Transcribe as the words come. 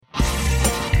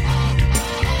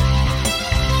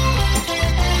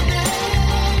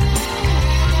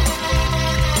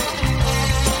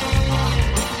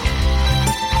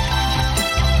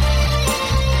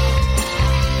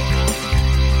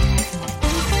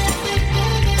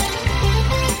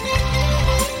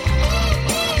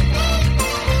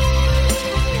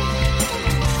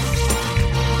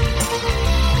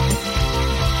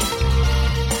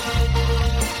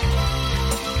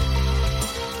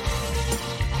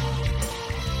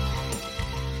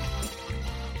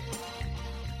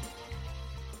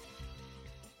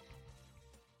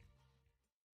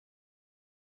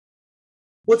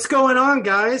What's going on,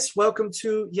 guys? Welcome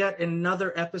to yet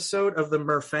another episode of the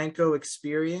Murfanko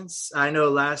Experience. I know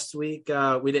last week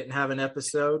we didn't have an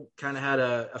episode, kind of had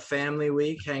a family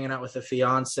week, hanging out with the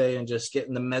fiance and just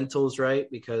getting the mentals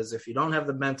right, because if you don't have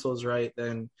the mentals right,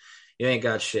 then you ain't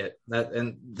got shit.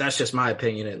 That's just my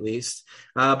opinion, at least.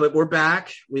 But we're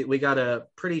back. We got a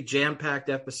pretty jam-packed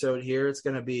episode here. It's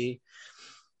going to be,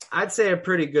 I'd say, a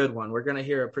pretty good one. We're going to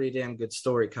hear a pretty damn good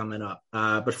story coming up.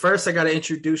 But first, I got to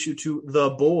introduce you to the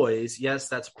boys. Yes,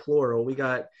 that's plural. We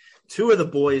got two of the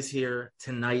boys here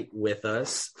tonight with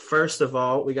us. First of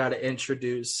all, we got to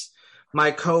introduce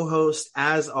my co-host,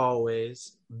 as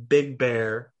always, Big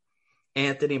Bear,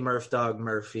 Anthony Murphdog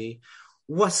Murphy.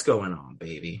 What's going on,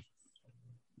 baby?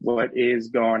 What is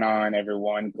going on,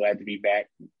 everyone? Glad to be back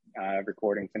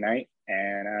recording tonight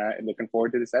and looking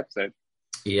forward to this episode.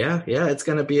 Yeah, it's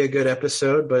going to be a good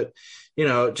episode, but, you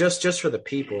know, just for the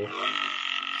people.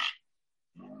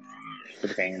 For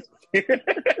the fans.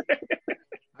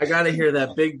 I got to hear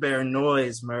that Big Bear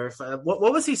noise, Murph. What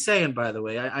was he saying, by the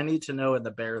way? I need to know in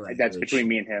the bear language. That's between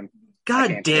me and him.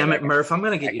 God damn it, Murph. I'm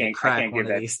going to get you to crack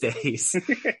one of these days.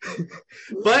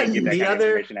 But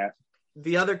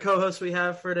the other co-host we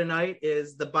have for tonight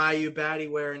is the Bayou Baddie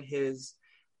wearing his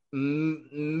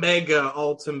mega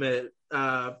ultimate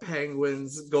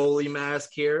Penguins goalie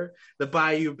mask here. The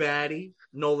Bayou Baddie,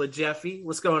 Nola Jeffy.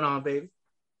 What's going on, baby?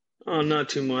 Oh, not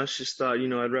too much. Just thought,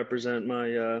 I'd represent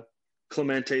my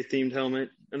Clemente themed helmet.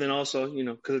 And then also,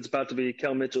 because it's about to be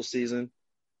Cal Mitchell season,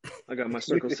 I got my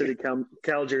Circle City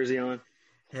Cal jersey on.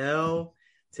 Hell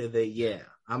to the yeah.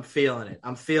 I'm feeling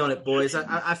it, boys.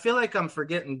 I feel like I'm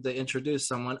forgetting to introduce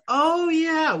someone. Oh,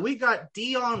 yeah, we got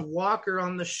Deion Walker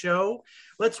on the show.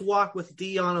 Let's walk with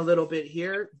Deion a little bit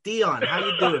here. Deion, how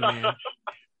you doing, man?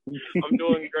 I'm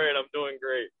doing great.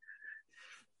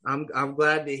 I'm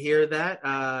glad to hear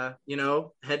that.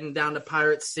 Heading down to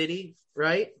Pirate City,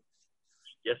 right?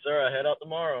 Yes, sir. I head out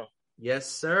tomorrow. Yes,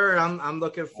 sir. I'm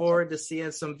looking forward to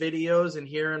seeing some videos and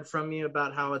hearing from you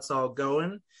about how it's all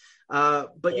going.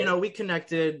 But, we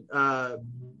connected, a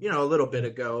little bit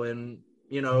ago, and,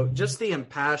 just the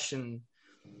passion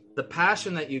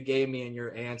that you gave me in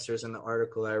your answers in the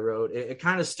article I wrote, it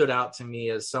kind of stood out to me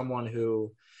as someone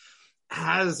who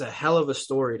has a hell of a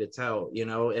story to tell,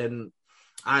 and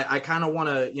I kind of want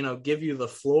to, give you the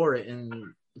floor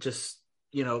and just,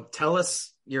 tell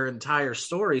us your entire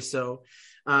story. So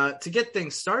to get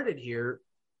things started here,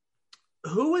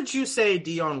 who would you say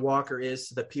Deion Walker is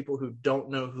to the people who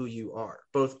don't know who you are,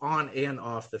 both on and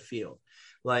off the field?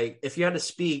 Like, if you had to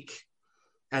speak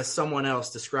as someone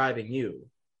else describing you,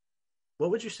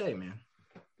 what would you say, man?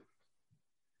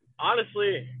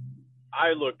 Honestly,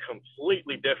 I look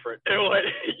completely different than what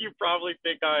you probably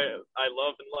think I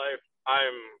love in life.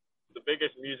 I'm the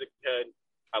biggest music head.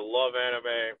 I love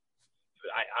anime.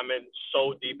 I'm in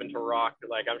so deep into rock.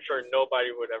 Like, I'm sure nobody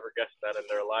would ever guess that in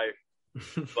their life.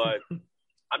 But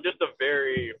I'm just a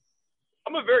very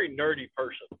nerdy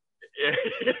person.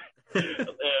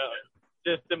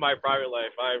 Just in my private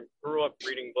life, I grew up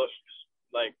reading books,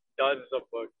 like dozens of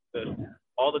books, just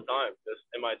all the time, just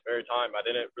in my spare time. I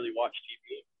didn't really watch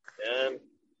TV, and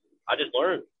I just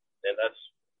learned, and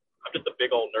I'm just a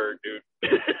big old nerd, dude.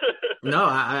 No,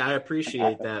 I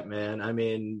appreciate that, man. I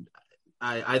mean,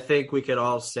 I think we could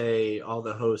all say, all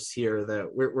the hosts here,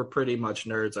 that we're pretty much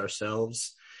nerds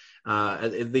ourselves.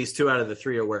 At least 2 out of the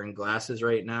 3 are wearing glasses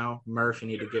right now. Murph, you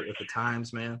need to get with the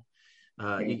times, man.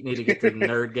 You need to get the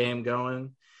nerd game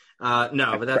going.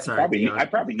 No, but that's all right. I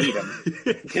probably need them,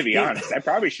 to be honest. I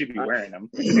probably should be wearing them.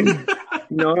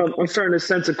 I'm starting to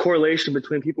sense a correlation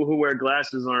between people who wear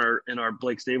glasses and our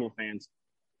Blake Stable fans.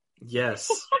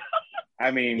 Yes. I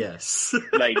mean, yes.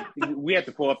 Like, we had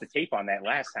to pull up the tape on that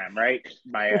last time, right?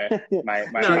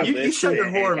 No, you shut your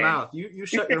whore mouth. You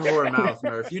shut your whore mouth,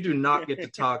 Murph. You do not get to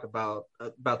talk about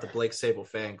the Blake Sable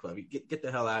fan club. You get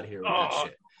the hell out of here with that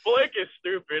shit. Blake is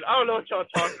stupid. I don't know what y'all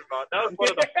talking about. That was one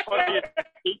of the funniest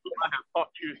people I have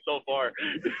talked to so far.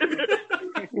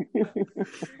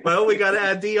 Well, we got to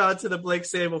add Deion to the Blake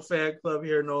Sable fan club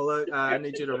here, Nola. I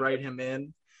need you to write him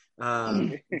in.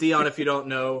 Deion, if you don't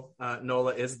know,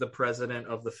 Nola is the president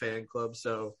of the fan club,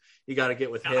 so you got to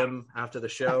get with him after the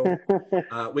show.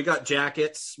 We got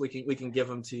jackets. We can give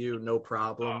them to you, no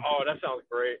problem. That sounds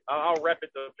great. I'll rep it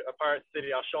to Pirate City.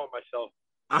 I'll show him myself.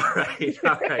 All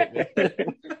right, man.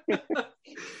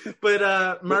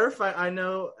 But Murph, I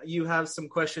know you have some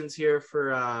questions here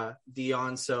for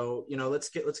Deion, so let's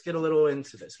get a little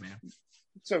into this, man.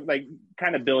 So, like,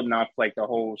 kind of building off like the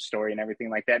whole story and everything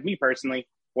like that. Me personally,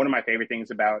 one of my favorite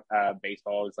things about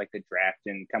baseball is like the draft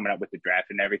and coming up with the draft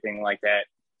and everything like that.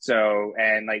 So,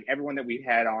 and like everyone that we've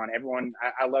had on,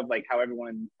 I love like how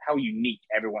unique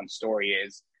everyone's story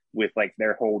is with like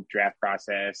their whole draft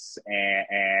process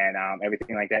and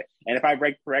everything like that. And if I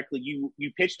read correctly,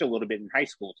 you pitched a little bit in high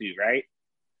school too, right?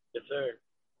 Yes, sir.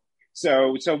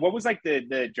 So what was like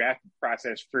the draft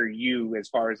process for you as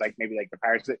far as like maybe like the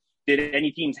Pirates? Did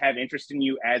any teams have interest in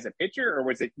you as a pitcher, or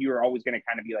was it you were always going to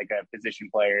kind of be like a position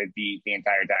player the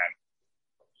entire time?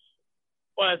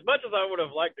 Well, as much as I would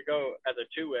have liked to go as a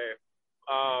two-way,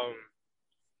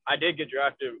 I did get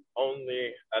drafted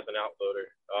only as an outfielder.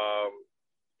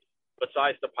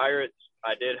 Besides the Pirates,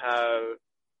 I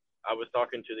was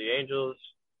talking to the Angels.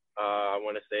 I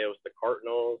want to say it was the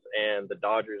Cardinals and the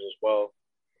Dodgers as well.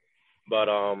 But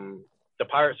the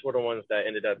Pirates were the ones that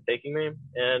ended up taking me.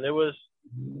 And it was,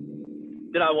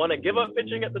 did I want to give up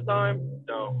pitching at the time?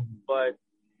 No. But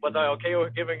was I okay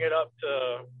with giving it up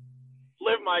to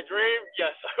live my dream?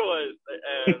 Yes, I was.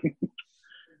 And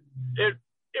it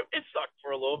sucked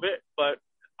for a little bit, but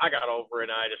I got over it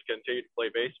and I just continued to play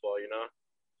baseball, you know?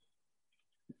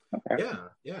 Okay.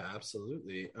 Yeah,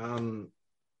 absolutely.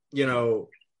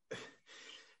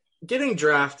 Getting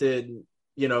drafted,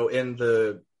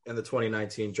 in the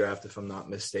 2019 draft, if I'm not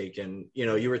mistaken,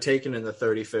 you were taken in the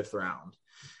 35th round.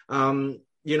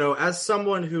 As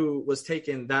someone who was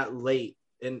taken that late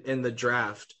in the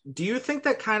draft, do you think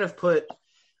that kind of put,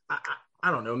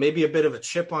 I don't know, maybe a bit of a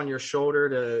chip on your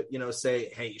shoulder to,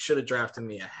 say, hey, you should have drafted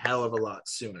me a hell of a lot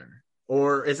sooner?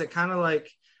 Or is it kind of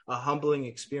like a humbling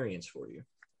experience for you?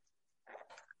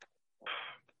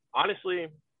 Honestly,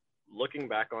 looking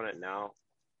back on it now,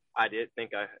 I did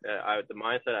think the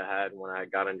mindset I had when I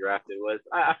got undrafted was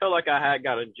I felt like I had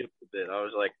gotten gypped a bit. I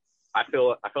was like, I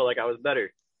felt like I was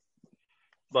better.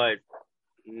 But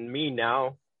me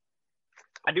now,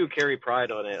 I do carry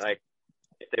pride on it. Like,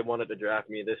 if they wanted to draft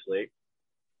me this late,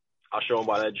 I'll show them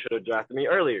why they should have drafted me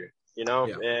earlier, Yeah.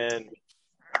 And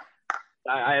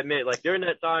I admit, like, during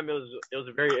that time, it was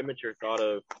a very immature thought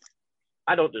of,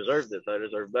 I don't deserve this. I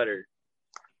deserve better.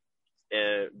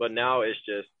 But now it's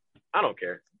just, I don't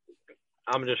care.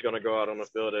 I'm just gonna go out on the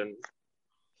field, and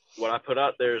what I put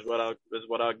out there is what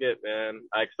I'll get, man.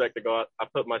 I expect to go out. I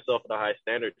put myself at a high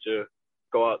standard to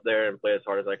go out there and play as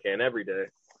hard as I can every day.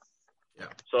 Yeah.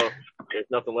 So there's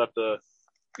nothing left to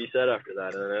be said after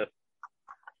that, and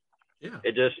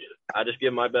I just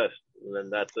give my best, and then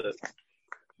that's it.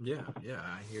 Yeah,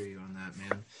 I hear you on that,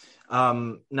 man.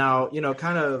 Now,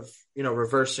 kind of,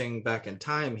 reversing back in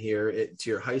time here to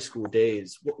your high school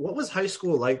days, what was high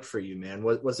school like for you, man?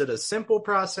 Was it a simple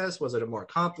process? Was it a more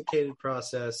complicated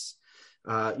process?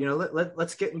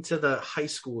 Let's get into the high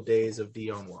school days of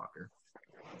Deion Walker.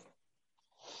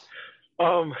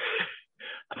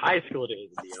 High school days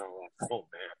of Deion Walker. Oh,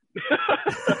 man.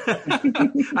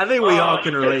 I think we all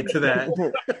can relate to that.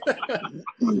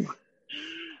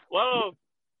 Well,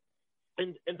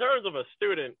 in terms of a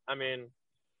student, I mean,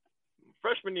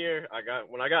 freshman year,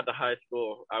 when I got to high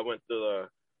school, I went through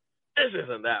this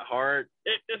isn't that hard.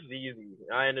 This is easy.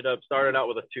 I ended up starting out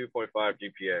with a 2.5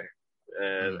 GPA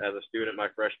as a student my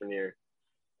freshman year.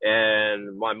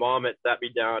 And my mom had sat me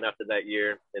down after that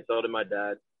year, and so did my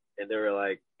dad. And they were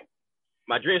like,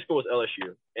 my dream school was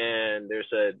LSU. And they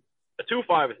said, a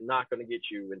 2.5 is not going to get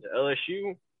you into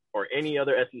LSU or any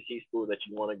other SEC school that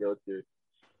you want to go to.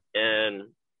 And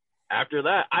after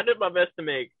that, I did my best to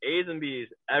make A's and B's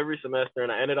every semester,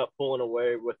 and I ended up pulling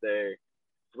away with a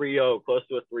 3.0, close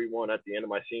to a 3.1 at the end of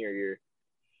my senior year.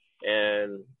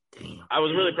 And I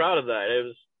was really proud of that. It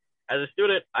was, as a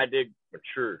student, I did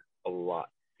mature a lot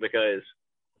because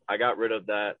I got rid of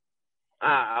that.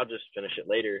 I'll just finish it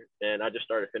later, and I just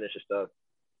started finishing stuff.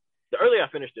 The earlier I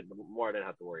finished it, the more I didn't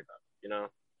have to worry about it,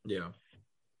 Yeah.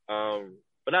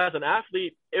 But as an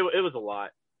athlete, it was a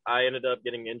lot. I ended up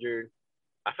getting injured.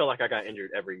 I felt like I got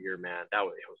injured every year, man.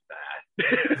 It was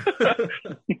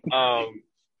bad.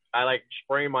 I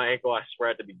sprained my ankle, I swear,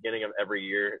 at the beginning of every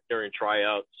year during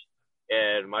tryouts.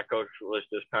 And my coach was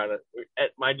just kind of,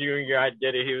 at my junior year, I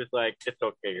did it. He was like, it's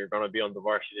okay. You're going to be on the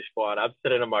varsity squad. I'm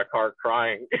sitting in my car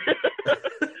crying.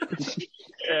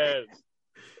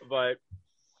 But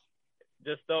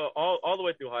just all the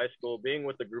way through high school, being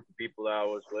with the group of people that I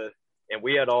was with, and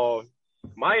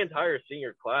my entire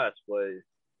senior class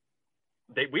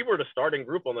we were the starting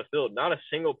group on the field. Not a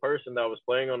single person that was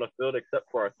playing on the field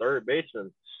except for our third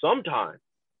baseman sometime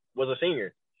was a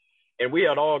senior. And we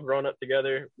had all grown up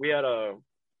together. It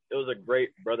was a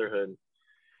great brotherhood.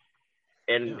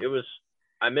 And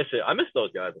I miss it. I miss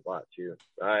those guys a lot too.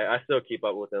 I still keep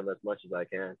up with them as much as I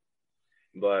can.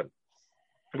 But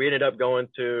we ended up going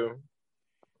to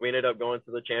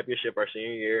the championship our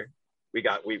senior year. we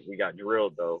got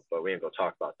drilled though, but we ain't gonna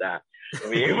talk about that. The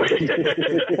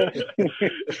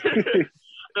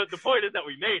point is that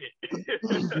we made it.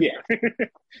 Yeah.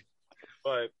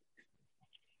 But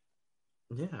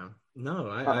yeah, no,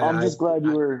 I'm just glad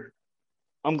you were.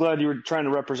 I'm glad you were trying to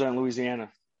represent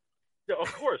Louisiana. Yeah,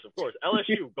 of course.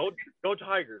 LSU, go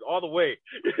Tigers all the way.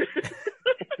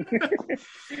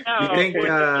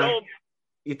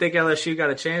 You think LSU got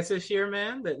a chance this year,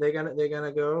 man? That they're gonna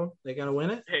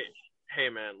win it? Hey,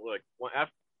 man, look.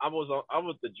 I was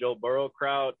the Joe Burrow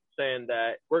crowd saying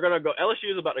that we're gonna go.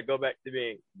 LSU is about to go back to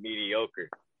being mediocre.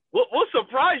 We'll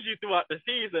surprise you throughout the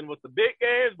season with the big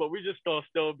games, but we just gonna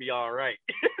still be all right.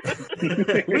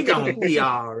 We gonna be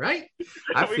all right.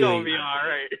 I feel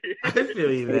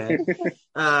you, man.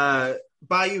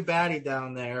 Bayou Batty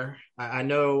down there. I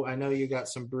know you got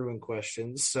some brewing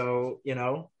questions, so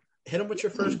hit them with your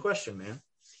first question, man.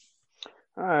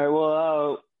 All right.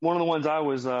 Well, one of the ones I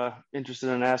was interested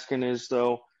in asking is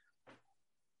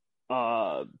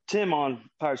Tim on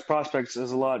Pirates Prospects has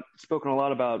spoken a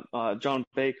lot about John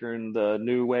Baker and the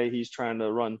new way he's trying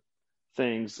to run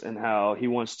things and how he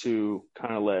wants to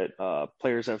kind of let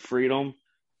players have freedom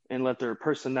and let their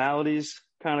personalities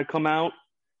kind of come out.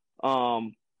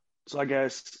 So I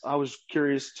guess I was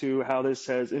curious to how this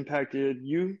has impacted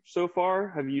you so far.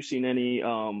 Have you seen any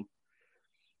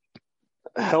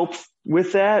help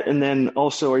with that? And then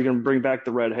also, are you going to bring back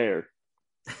the red hair?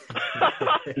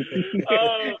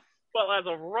 Well, as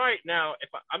of right now,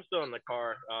 I'm still in the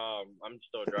car, I'm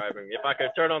still driving. If I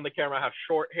could turn on the camera, I have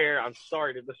short hair. I'm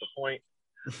sorry to disappoint,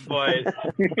 but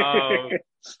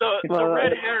the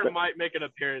red hair might make an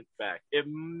appearance back. It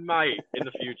might in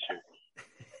the future.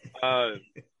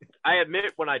 I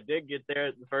admit when I did get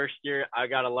there the first year, I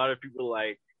got a lot of people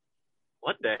like,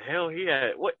 "What the hell he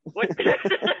had? What?"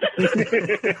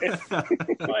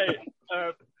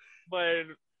 but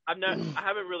I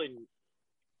haven't really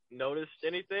noticed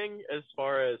anything as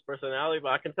far as personality,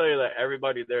 but I can tell you that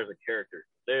everybody there is a character.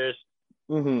 There's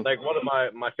like one of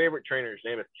my favorite trainers'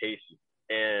 name is Casey,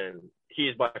 and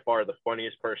he's by far the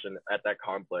funniest person at that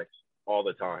complex all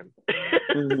the time.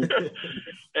 And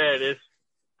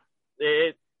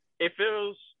it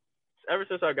feels, ever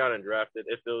since I got drafted,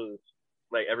 it feels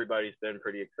like everybody's been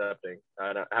pretty accepting.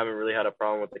 I haven't really had a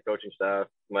problem with the coaching staff.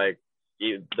 Like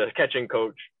the catching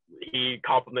coach, he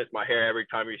compliments my hair every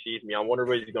time he sees me. I wonder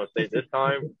what he's going to say this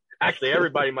time. Actually,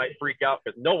 everybody might freak out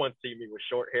because no one sees me with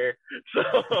short hair. So,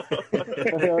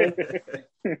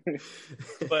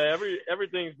 but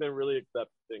everything's been really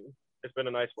accepting. It's been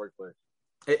a nice workplace.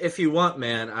 If you want,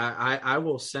 man, I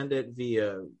will send it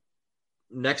via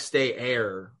next day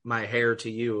air my hair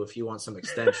to you if you want some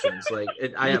extensions.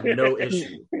 I have no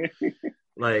issue.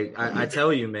 Like I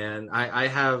tell you, man, I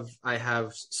have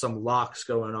some locks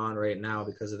going on right now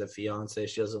because of the fiance.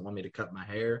 She doesn't want me to cut my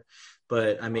hair,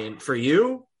 but I mean, for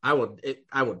you, I would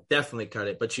definitely cut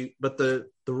it. But the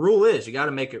rule is you got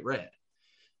to make it red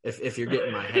if you're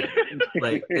getting my hair.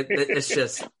 Like it's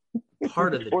just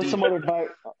part of the or deal. some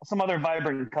other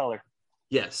vibrant color.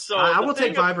 Yes, so I will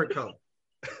take vibrant color.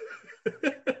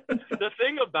 The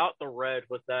thing about the red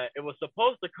was that it was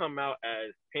supposed to come out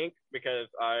as pink because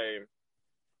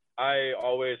I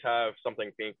always have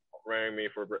something pink wearing me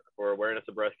for awareness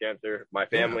of breast cancer. My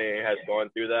family has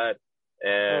gone through that,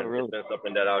 and really? It's been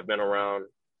something that I've been around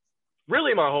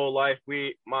really my whole life.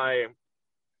 The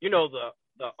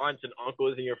aunts and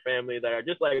uncles in your family that are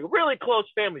just like really close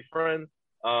family friends.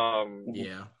 My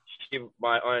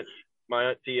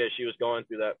aunt Tia, she was going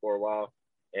through that for a while,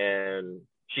 and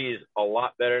she's a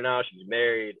lot better now. She's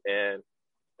married, and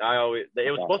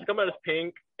it was supposed to come out as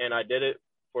pink, and I did it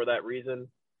for that reason.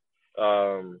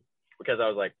 Because I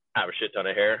was like, I have a shit ton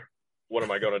of hair. What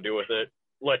am I going to do with it?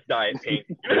 Let's dye it pink.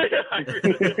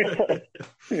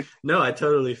 No, I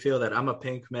totally feel that. I'm a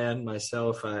pink man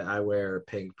myself. I wear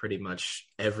pink pretty much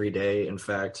every day. In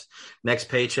fact, next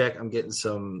paycheck, I'm getting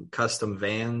some custom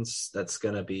Vans. That's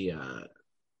going to be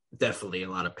definitely a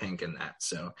lot of pink in that.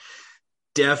 So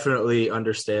definitely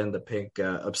understand the pink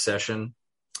obsession.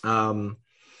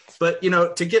 But,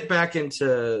 to get back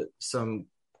into some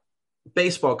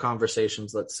baseball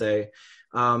conversations, let's say,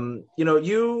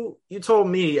 you told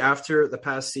me after the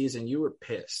past season, you were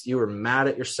pissed. You were mad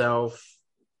at yourself.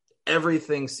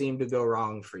 Everything seemed to go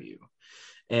wrong for you.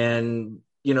 And,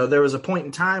 there was a point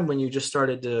in time when you just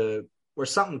started where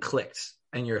something clicked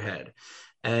in your head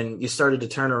and you started to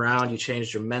turn around, you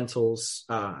changed your mentals.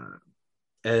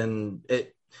 And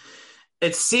it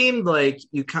seemed like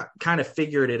you kind of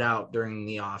figured it out during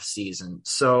the off season.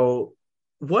 So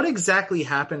what exactly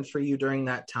happened for you during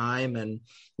that time? And,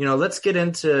 let's get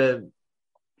into,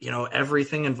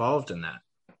 everything involved in that.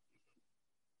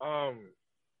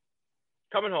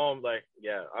 Coming home, like,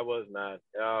 yeah, I was mad.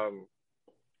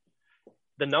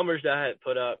 The numbers that I had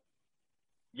put up,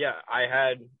 yeah, I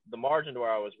had the margin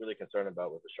where I was really concerned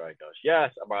about with the strikeouts.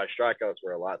 Yes, my strikeouts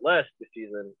were a lot less this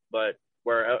season, but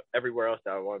everywhere else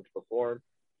that I wanted to perform,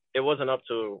 it wasn't up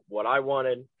to what I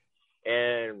wanted.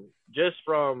 And just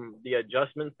from the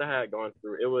adjustments that I had gone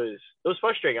through, it was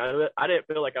frustrating. I didn't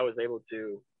feel like I was able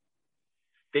to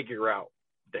figure out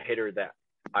the hitter that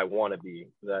I want to be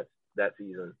that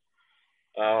season.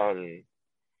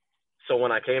 So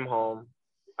when I came home,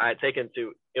 I had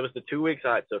it was the 2 weeks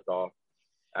I took off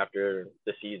after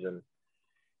the season.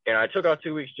 And I took off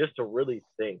 2 weeks just to really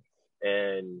think.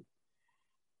 And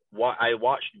I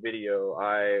watched video.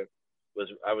 I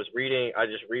was reading. I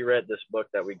just reread this book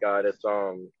that we got.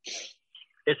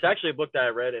 It's actually a book that I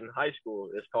read in high school.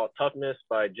 It's called Toughness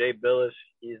by Jay Billis.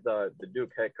 He's the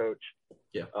Duke head coach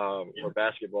for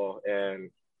basketball. And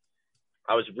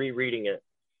I was rereading it.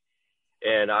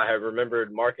 And I have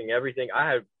remembered marking everything.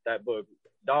 I have that book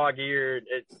dog-eared.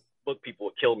 Book people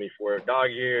would kill me for it.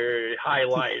 Dog-eared,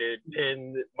 highlighted,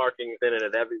 pinned, markings in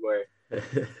it everywhere.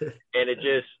 And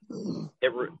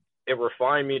it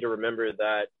refined me to remember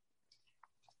that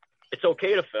it's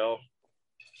okay to fail.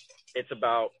 It's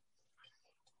about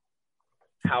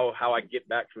how I get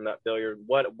back from that failure,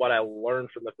 what I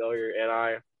learned from the failure.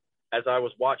 And as I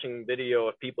was watching video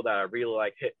of people that I really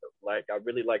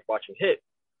like watching hit,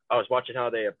 I was watching how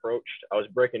they approached. I was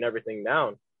breaking everything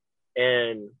down.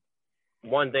 And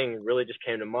one thing really just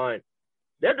came to mind.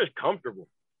 They're just comfortable.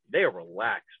 They are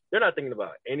relaxed. They're not thinking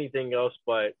about anything else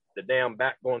but the damn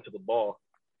bat going to the ball.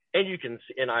 And you can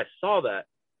see, and I saw that.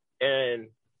 And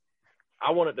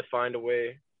I wanted to find a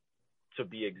way to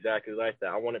be exactly like that.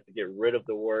 I wanted to get rid of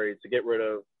the worry, to get rid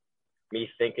of me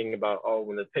thinking about, oh,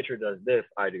 when the pitcher does this,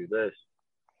 I do this.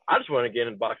 I just want to get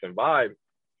in the box and vibe.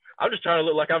 I'm just trying to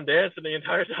look like I'm dancing the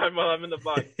entire time while I'm in the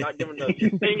box, not giving a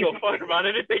single fuck about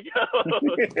anything else.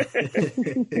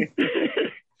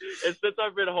 And since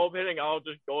I've been home hitting, I'll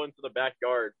just go into the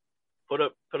backyard, put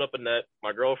up a net.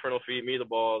 My girlfriend will feed me the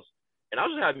balls, and I'll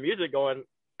just have music going.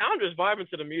 I'm just vibing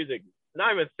to the music,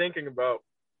 not even thinking about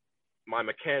my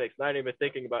mechanics, not even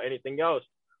thinking about anything else.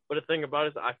 But the thing about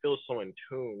it is I feel so in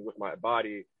tune with my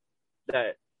body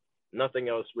that nothing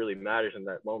else really matters in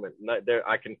that moment.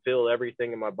 I can feel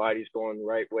everything in my body's going the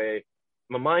right way.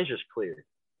 My mind's just clear.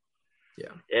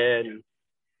 Yeah. And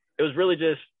it was really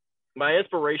just my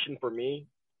inspiration for me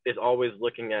is always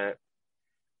looking at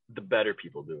the better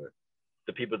people do it,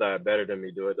 the people that are better than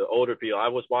me do it, the older people. I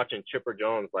was watching Chipper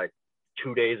Jones like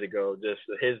 2 days ago, just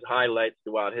his highlights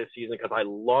throughout his season because I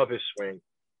love his swing.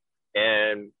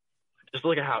 And just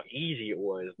look at how easy it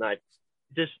was.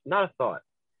 Just not a thought.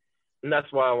 And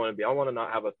that's why I want to be. I want to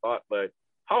not have a thought, but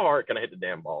how hard can I hit the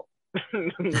damn ball?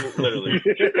 Literally.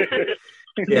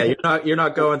 Yeah, you're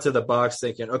not going to the box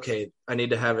thinking, okay, I need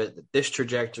to have it this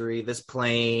trajectory, this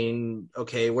plane.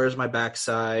 Okay, where's my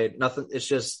backside? Nothing. It's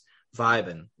just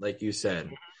vibing, like you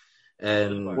said.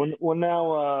 And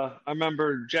now I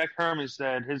remember Jack Herman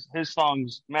said his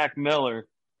song's Mac Miller.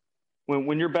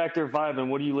 When you're back there vibing,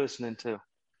 what are you listening to?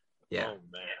 Yeah. Oh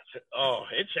man. Oh,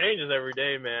 it changes every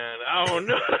day, man. I don't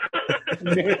know.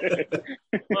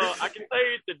 Well, I can tell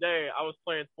you today, I was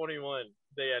playing 21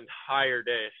 the entire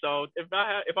day. So if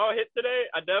I hit today,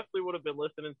 I definitely would have been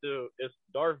listening to it's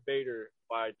Darth Vader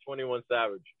by 21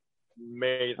 Savage.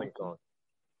 Amazing song.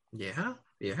 Yeah,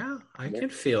 I can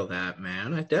feel that,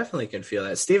 man. I definitely can feel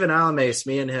that. Stephen Alamace,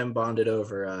 me and him bonded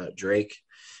over Drake.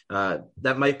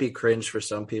 That might be cringe for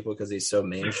some people because he's so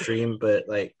mainstream, but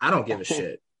like I don't give a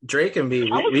shit. Drake and me.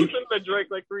 I was listening to Drake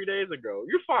like 3 days ago.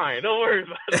 You're fine. Don't worry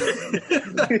about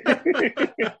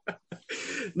it.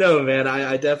 No, man,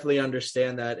 I definitely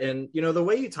understand that. And, the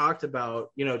way you talked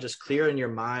about, just clearing your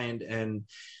mind and,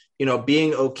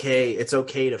 being okay, it's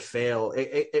okay to fail.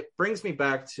 It brings me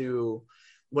back to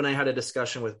when I had a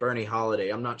discussion with Bernie Holiday.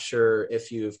 I'm not sure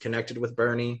if you've connected with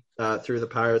Bernie through the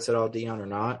Pirates at all, Deion, or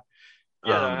not.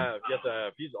 Yeah, I have. Yes, I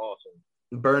have. He's awesome.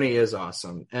 Bernie is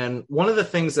awesome. And one of the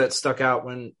things that stuck out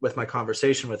with my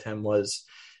conversation with him was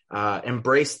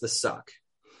embrace the suck.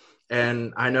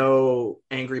 And I know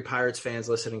angry Pirates fans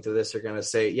listening to this are going to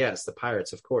say, yes, the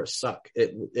Pirates, of course, suck.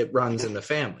 It runs in the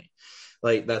family.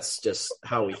 Like, that's just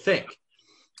how we think.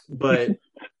 But,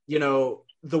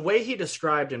 the way he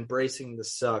described embracing the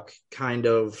suck kind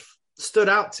of stood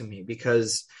out to me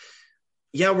because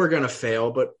yeah, we're going to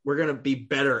fail, but we're going to be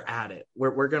better at it.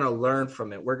 We're going to learn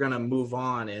from it. We're going to move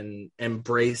on and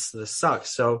embrace the suck.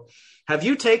 So have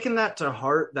you taken that to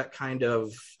heart, that kind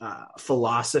of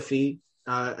philosophy,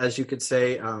 as you could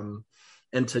say,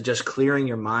 into just clearing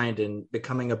your mind and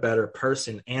becoming a better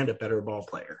person and a better ball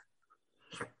player?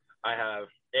 I have.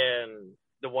 And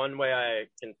the one way I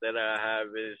can say that I have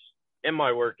is in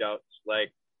my workouts.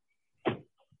 Like,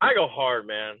 I go hard,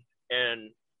 man.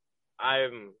 And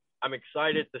I'm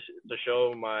excited to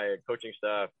show my coaching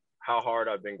staff how hard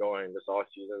I've been going this off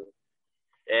season,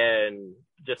 and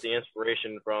just the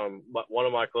inspiration from one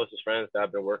of my closest friends that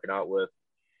I've been working out with.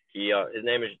 His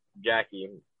name is Jackie.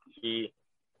 He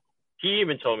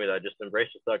even told me that just embrace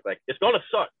the suck. Like, it's gonna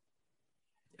suck,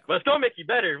 but it's gonna make you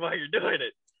better while you're doing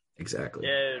it. Exactly.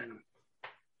 And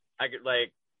I could,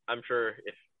 like, I'm sure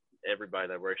if everybody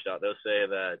that works out, they'll say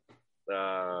that.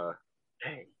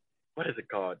 Dang, what is it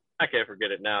called? I can't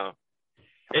forget it now.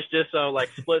 It's just like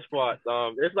split squats.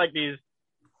 It's like these.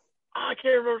 I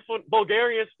can't remember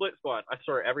Bulgarian split squats. I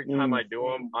swear, every time I do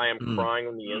them, I am crying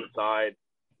on the inside,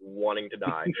 wanting to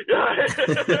die.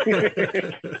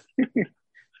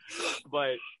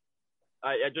 But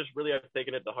I just really have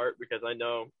taken it to heart, because I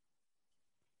know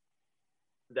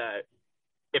that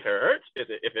if it hurts, if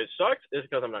it sucks, it's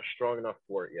because I'm not strong enough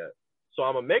for it yet. So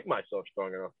I'm gonna make myself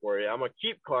strong enough for it. I'm gonna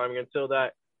keep climbing until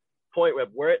that point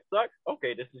where it sucks.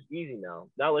 Okay, this is easy now.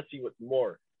 Now let's see what's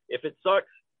more. If it sucks,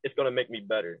 it's gonna make me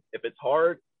better. If it's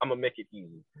hard, I'm gonna make it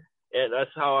easy. And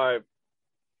that's how I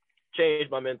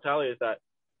changed my mentality, is that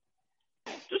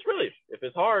just really, if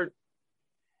it's hard,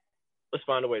 let's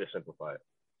find a way to simplify it.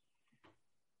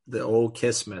 The old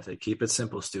KISS method. Keep it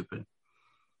simple, stupid.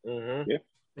 Mm-hmm.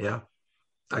 Yeah.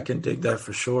 I can dig that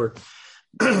for sure.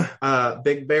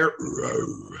 Big Bear,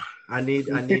 I need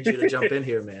you to jump in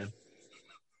here, man.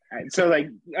 So, like,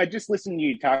 I just listened to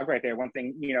you talk right there. One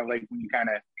thing, like, when you kind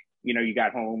of, you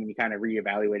got home and you kind of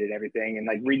reevaluated everything, and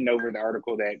like reading over the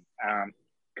article that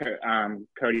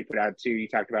Cody put out too, you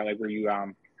talked about like where you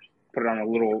put it on a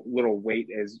little weight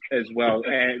as well.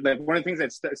 And like one of the things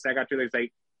that stuck out to you is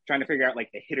like trying to figure out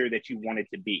like the hitter that you wanted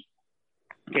to be.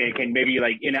 Okay, can maybe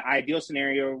like in an ideal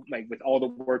scenario, like with all the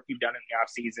work you've done in the off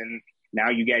season, now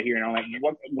you get here and all that.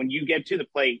 When you get to the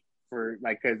plate for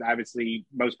like, because obviously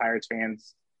most Pirates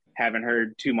fans haven't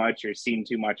heard too much or seen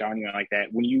too much on you like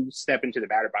that. When you step into the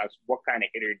batter box, what kind of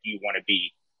hitter do you want to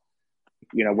be?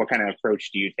 What kind of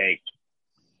approach do you take?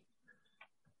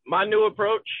 My new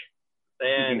approach,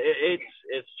 and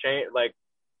it's changed. Like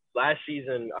last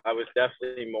season, I was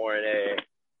definitely more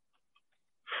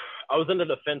I was in a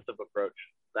defensive approach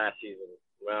last season.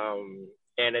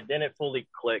 And it didn't fully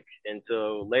click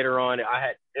until later on.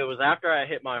 It was after I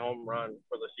hit my home run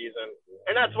for the season,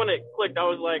 and that's when it clicked. I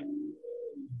was like,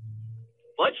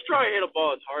 let's try and hit a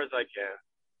ball as hard as I can.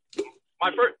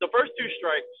 The first two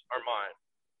strikes are mine.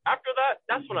 After that,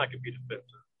 that's when I can be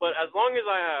defensive. But as long as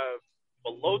I have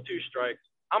below two strikes,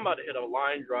 I'm about to hit a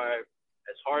line drive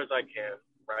as hard as I can,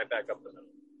 right back up the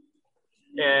middle.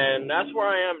 And that's where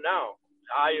I am now.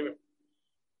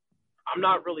 I'm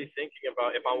not really thinking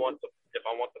about if I want the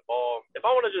ball. If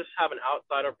I want to just have an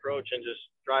outside approach and just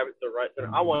drive it to the right center,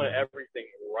 I want everything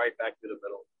right back to the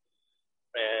middle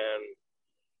and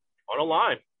on a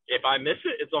line. If I miss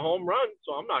it, it's a home run,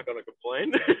 so I'm not going to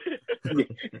complain.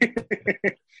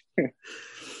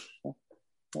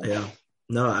 Yeah.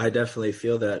 No, I definitely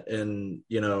feel that. And,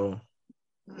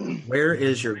 where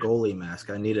is your goalie mask?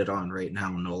 I need it on right now,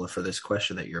 Nola, for this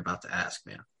question that you're about to ask,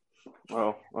 man.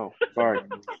 Oh, sorry.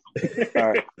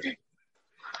 Sorry.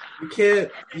 You can't.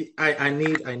 I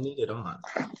need it on.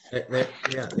 There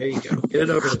you go. Get it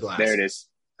over the glass. There it is.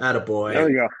 Attaboy. There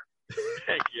we go.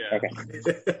 Heck yeah.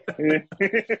 Okay.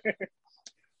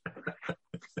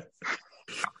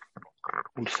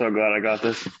 I'm so glad I got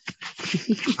this.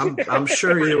 I'm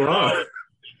sure you are.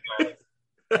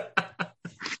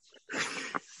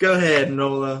 Go ahead,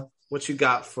 Nola. What you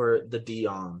got for the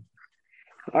Deion?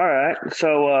 All right.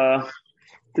 So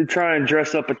to try and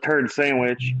dress up a turd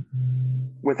sandwich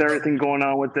with everything going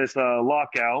on with this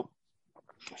lockout.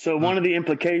 So one of the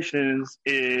implications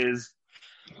is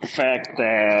the fact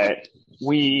that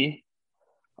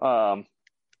a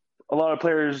lot of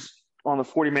players on the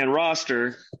 40-man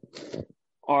roster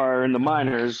are in the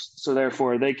minors, so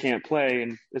therefore they can't play,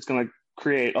 and it's going to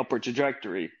create upward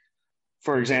trajectory.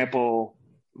 For example,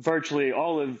 virtually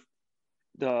all of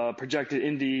the projected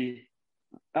Indy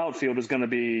outfield is going to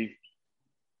be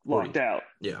locked out.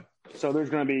 Yeah. So there's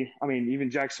going to be, even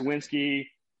Jack Sawinski.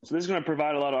 So this is going to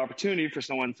provide a lot of opportunity for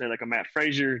someone, say like a Matt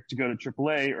Frazier, to go to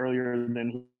AAA earlier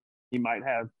than he might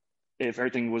have if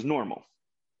everything was normal.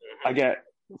 I get,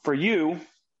 for you,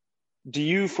 do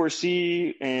you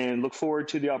foresee and look forward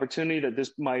to the opportunity that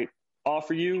this might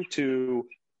offer you to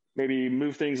maybe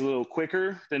move things a little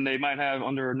quicker than they might have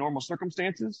under normal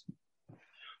circumstances?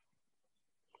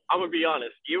 I'm going to be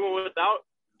honest.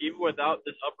 even without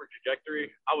this upward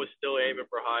trajectory, I was still aiming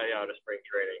for high out of spring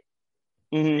training.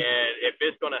 Mm-hmm. And if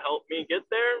it's going to help me get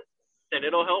there, then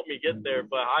it'll help me get there.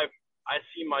 But I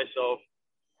see myself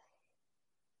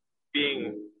being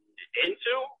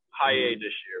into high A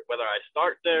this year. Whether I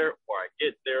start there or I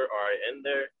get there or I end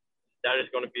there, that is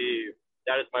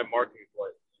my marking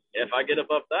point. If I get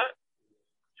above that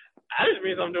just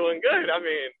means I'm doing good. I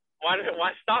mean,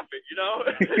 why stop it, you know?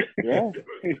 Yeah.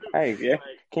 Hey, Yeah.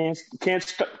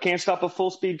 can't stop a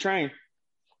full speed train.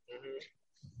 Mm-hmm.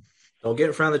 Don't get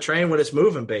in front of the train when it's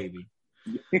moving, baby.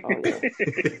 Oh, yeah.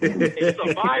 It's a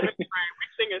vibing train. We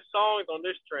singing songs on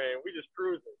this train. We just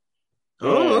cruising.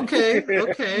 Oh, okay.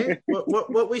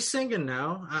 What we singing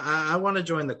now? I want to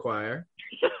join the choir.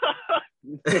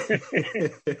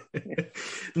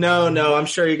 No, I'm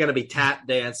sure you're going to be tap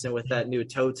dancing with that new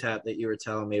toe tap that you were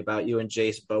telling me about, you and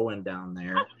Jace Bowen down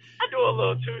there. I do a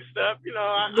little two-step, you know.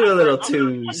 I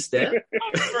two-step.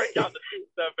 I break out the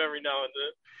two-step every now and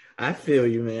then. I feel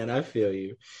you, man. I feel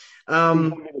you.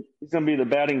 He's gonna be the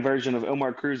batting version of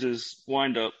Omar Cruz's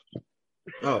wind-up.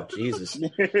 Oh, Jesus.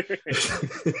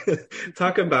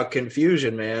 Talking about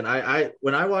confusion, man. I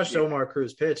when I watched Omar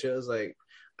Cruz pitch, it was like,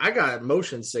 I got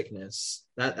motion sickness.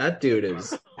 That dude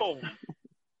is,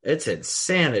 it's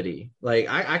insanity. Like,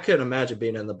 I couldn't imagine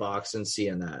being in the box and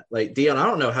seeing that. Like, Deion, I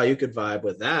don't know how you could vibe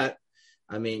with that.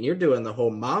 I mean, you're doing the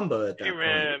whole Mamba at that point.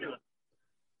 Man.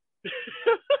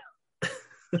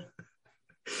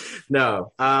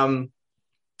 No.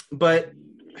 But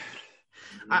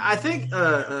I think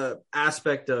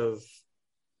aspect of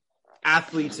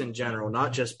athletes in general,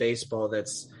 not just baseball,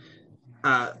 that's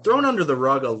thrown under the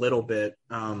rug a little bit,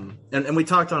 and we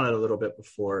talked on it a little bit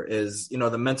before, is, you know,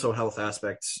 the mental health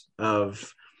aspects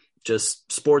of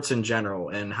just sports in general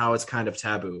and how it's kind of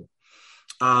taboo.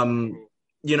 You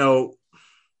know,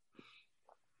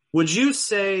 would you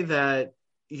say that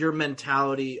your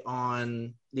mentality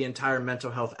on the entire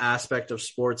mental health aspect of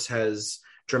sports has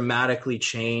dramatically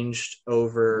changed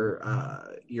over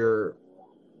your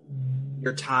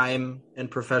time in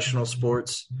professional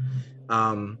sports?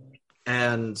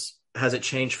 And has it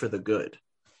changed for the good?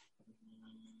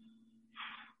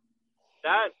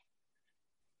 That,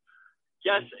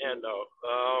 yes and no.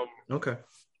 Okay.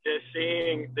 Just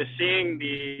seeing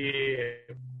the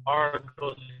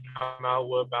articles come out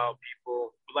about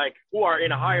people like who are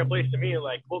in a higher place than me,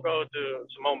 like we'll go to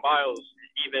Simone Biles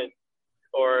even,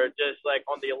 or just like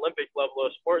on the Olympic level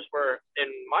of sports, where in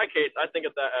my case, I think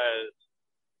of that as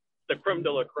the creme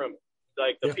de la creme.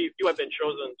 Like the people you have been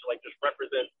chosen to like just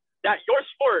represent that your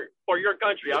sport or your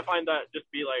country. I find that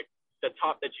just be like the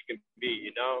top that you can be,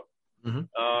 you know? Mm-hmm.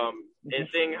 And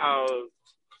seeing how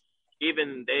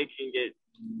even they can get,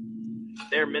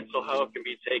 their mental health can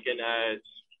be taken as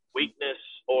weakness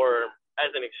or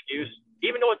as an excuse,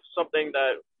 even though it's something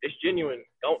that is genuine.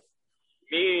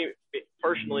 Me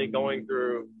personally going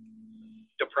through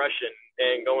depression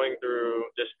and going through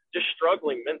just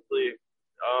struggling mentally,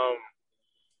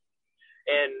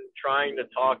 and trying to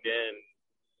talk and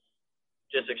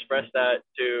just express that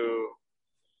to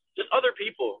just other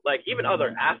people, like even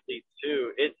other athletes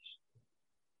too. It's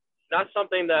not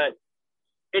something that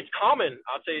it's common.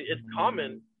 I'll say it's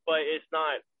common, but it's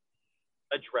not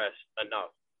addressed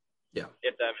enough. Yeah.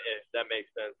 If that makes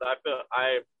sense. I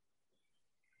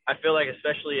feel like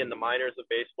especially in the minors of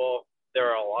baseball,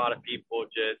 there are a lot of people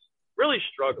just really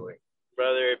struggling,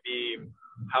 whether it be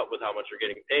with how much you're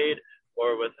getting paid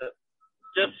or with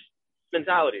just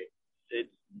mentality.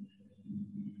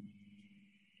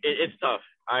 It's tough.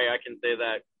 I can say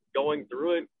that going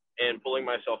through it and pulling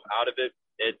myself out of it,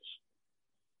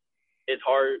 it's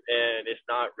hard, and it's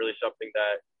not really something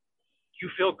that you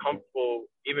feel comfortable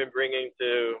even bringing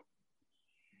to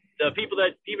the people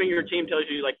that even your team tells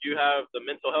you, like you have the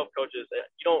mental health coaches,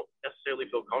 you don't necessarily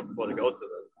feel comfortable to go to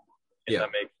them, if that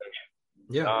makes sense.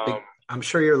 Yeah. I'm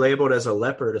sure you're labeled as a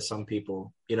leper to some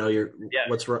people. You know,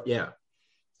 what's wrong? Yeah.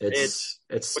 It's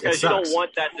because you don't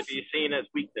want that to be seen as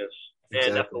weakness. Exactly.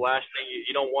 And that's the last thing.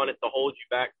 You don't want it to hold you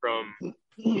back from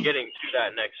getting to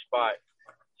that next spot.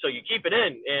 So you keep it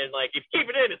in, and like if you keep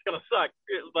it in, it's gonna suck.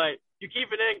 But you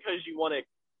keep it in because you want to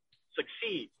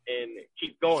succeed and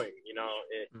keep going. You know,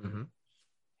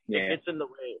 it's in the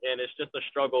way, and it's just a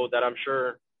struggle that I'm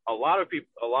sure a lot of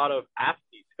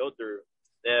athletes go through.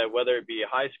 Whether it be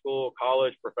high school,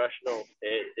 college, professional,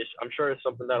 I'm sure it's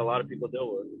something that a lot of people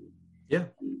deal with. Yeah.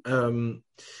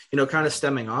 You know, kind of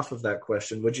stemming off of that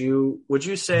question, would you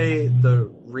say the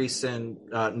recent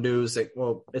news that,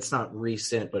 well, it's not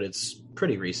recent, but it's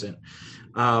pretty recent.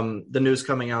 The news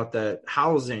coming out that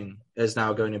housing is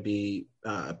now going to be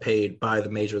paid by the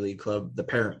major league club, the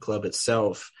parent club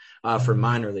itself. for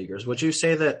minor leaguers. Would you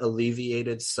say that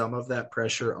alleviated some of that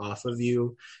pressure off of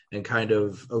you and kind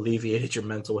of alleviated your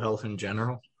mental health in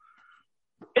general?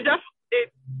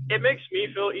 It makes me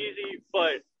feel easy,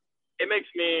 but it makes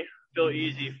me feel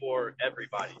easy for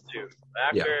everybody too.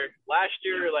 After last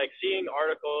year, like seeing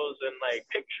articles and like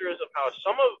pictures of how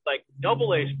some of like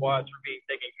AA squads were being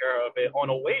taken care of it on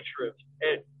away trips,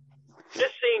 and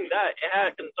just seeing that, it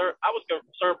had concern. I was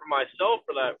concerned for myself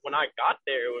for that when I got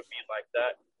there, it would be like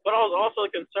that. But I was also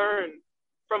concerned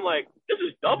from like, this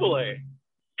is AA,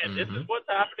 and this is what's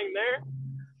happening there,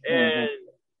 and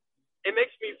it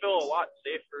makes me feel a lot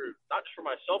safer, not just for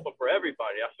myself, but for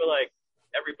everybody. I feel like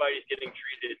everybody's getting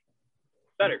treated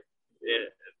better.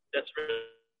 That's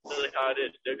really how it is.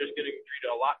 They're just getting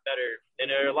treated a lot better, and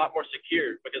they're a lot more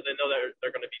secure because they know that they're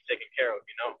going to be taken care of,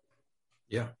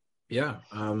 Yeah.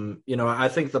 I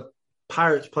think the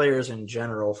Pirates players in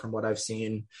general, from what I've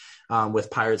seen with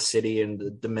Pirate City and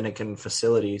the Dominican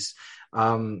facilities,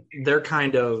 they're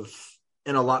kind of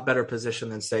in a lot better position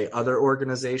than, say, other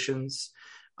organizations.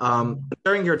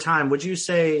 During your time, would you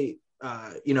say,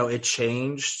 it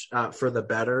changed for the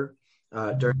better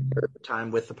during your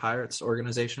time with the Pirates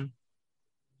organization?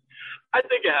 I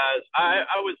think it has.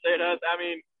 I would say that. I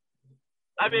mean,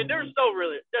 there's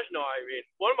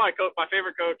one of my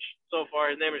favorite coach so far,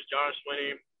 his name is John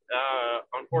Swinney.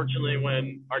 Unfortunately,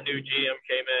 when our new GM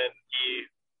came in,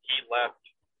 he left.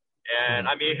 And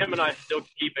I mean, him and I still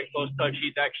keep in close touch.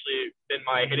 He's actually been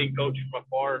my hitting coach from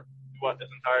afar throughout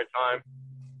this entire time.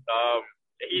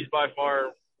 He's by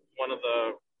far one of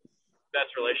the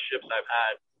best relationships I've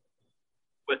had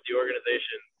with the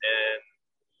organization,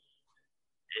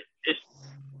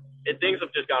 and things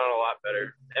have just gotten a lot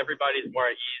better. Everybody's more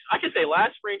at ease. I can say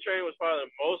last spring training was probably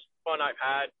the most fun I've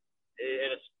had,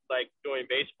 and it's like doing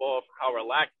baseball for how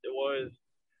relaxed it was.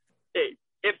 It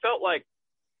felt like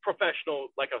a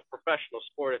professional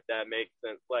sport, if that makes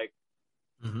sense. Like,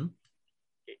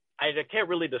 I can't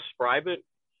really describe it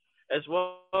as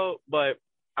well, but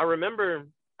I remember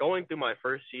going through my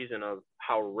first season of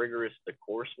how rigorous the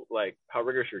course, like how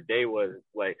rigorous your day was.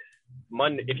 Like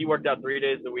Monday, if you worked out 3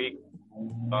 days a week,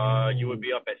 you would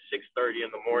be up at 6:30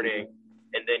 in the morning,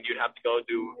 and then you'd have to go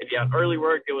do, if you had early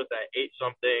work, it was at 8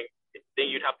 something. Then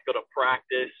you'd have to go to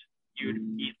practice. You'd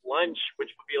eat lunch, which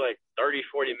would be like 30,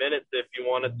 40 minutes if you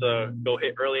wanted to go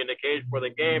hit early in the cage for the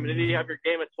game. And then you have your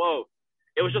game at 12.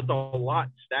 It was just a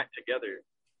lot stacked together.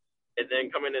 And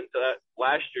then coming into that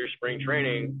last year's spring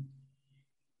training,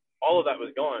 all of that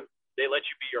was gone. They let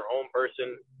you be your own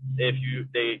person. If you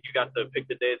got to pick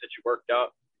the days that you worked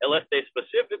out, unless they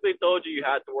specifically told you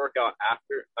had to work out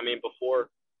before,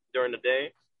 during the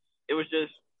day. It was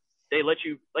just, they let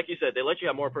you, like you said, they let you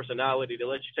have more personality. They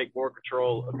let you take more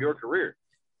control of your career.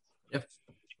 Yep.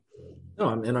 No,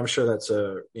 and I'm sure that's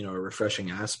a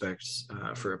refreshing aspect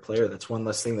for a player. That's one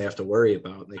less thing they have to worry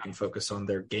about. They can focus on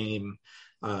their game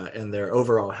and their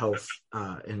overall health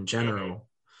in general.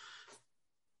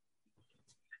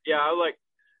 Yeah,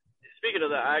 speaking of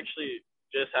that, I actually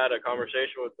just had a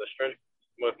conversation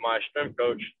with my strength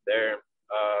coach there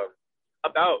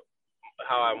about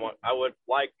how I would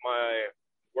like my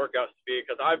workouts to be,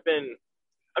 because I'm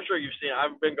sure you've seen,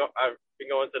 I've been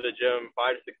going to the gym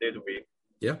 5 to 6 days a week.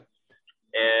 Yeah.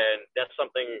 And that's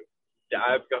something that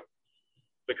I've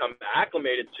become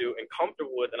acclimated to and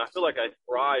comfortable with, and I feel like I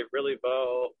thrive really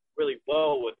well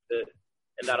with it,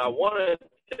 and that I wanted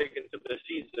to take into the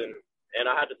season. And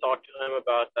I had to talk to him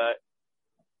about that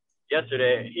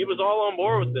yesterday. He was all on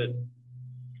board with it.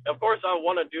 Of course, I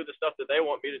want to do the stuff that they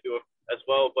want me to do as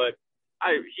well, but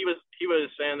he was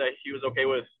saying that he was okay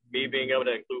with me being able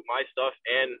to include my stuff,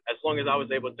 and as long as I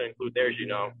was able to include theirs,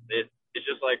 it's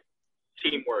just like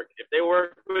teamwork. If they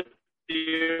work with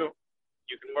you,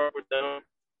 you can work with them.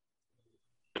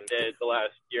 And the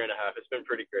last year and a half, it's been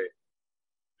pretty great.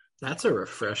 That's a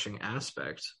refreshing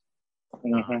aspect.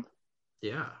 Mm-hmm.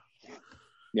 Yeah.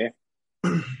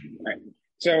 All right.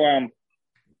 So,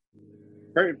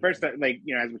 first, as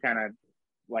we kind of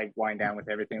like wind down with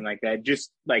everything like that,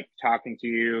 just like talking to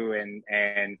you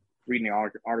and reading the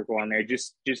article on there,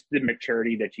 just the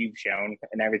maturity that you've shown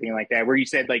and everything like that, where you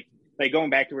said like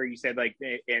going back to where you said like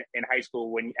in high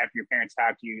school, when after your parents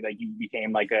talked to you, like you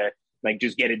became like a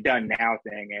just get it done now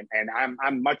thing. And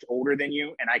I'm much older than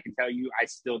you, and I can tell you, I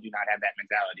still do not have that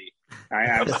mentality.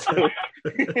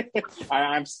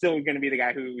 I'm still going to be the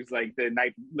guy who's like the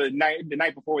night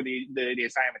before the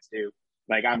assignments due,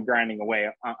 like I'm grinding away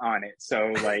on it.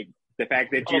 So like the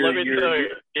fact that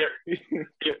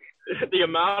the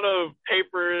amount of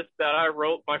papers that I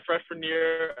wrote my freshman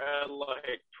year at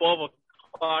like 12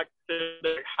 o'clock,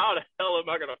 how the hell am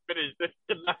I going to finish this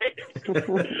tonight? It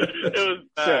was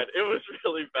bad. It was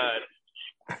really bad.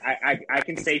 I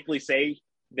can safely say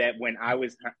that when I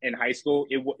was in high school,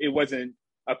 it wasn't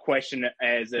a question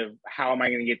as of how am I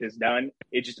going to get this done.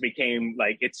 It just became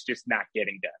like it's just not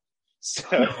getting done. So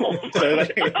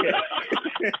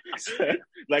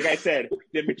like I said,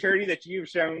 the maturity that you've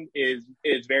shown is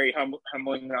very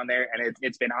humbling on there, and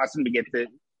it's been awesome to get to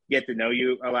know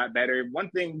you a lot better. One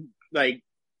thing, like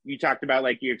you talked about,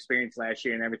 like your experience last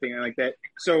year and everything like that.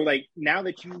 So like now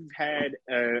that you've had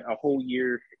a whole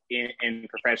year in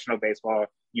professional baseball,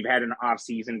 you've had an off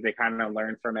season to kind of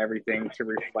learn from everything, to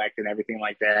reflect and everything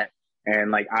like that.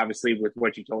 And like, obviously with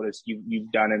what you told us,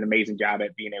 you've done an amazing job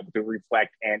at being able to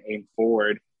reflect and aim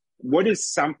forward. What is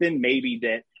something maybe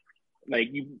that, like,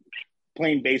 you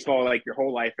playing baseball like your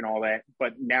whole life and all that,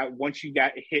 but now once you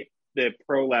got hit the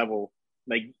pro level,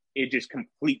 like it just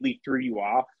completely threw you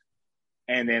off?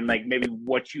 And then like maybe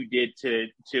what you did to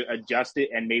adjust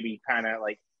it and maybe kind of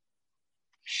like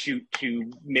shoot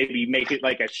to maybe make it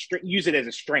like use it as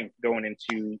a strength going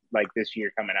into like this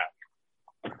year coming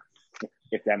up,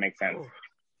 if that makes sense.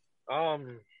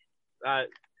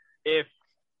 If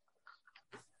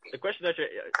the question that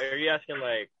are you asking,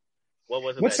 like, what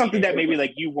was it? What's something that maybe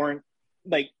like you weren't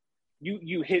like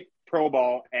you hit pro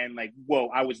ball and like, whoa,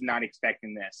 I was not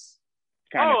expecting this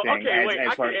kind of thing. Okay, wait,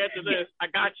 I can answer this. I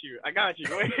got you.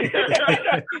 Wait.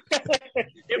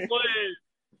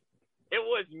 It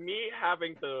was me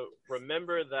having to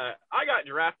remember that I got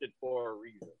drafted for a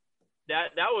reason.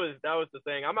 That was the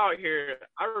thing. I'm out here.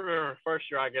 I remember first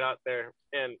year I get out there,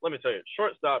 and let me tell you,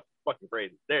 shortstop fucking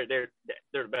crazy. They're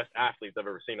the best athletes I've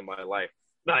ever seen in my life.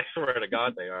 I swear to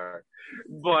God they are.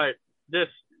 But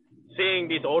just seeing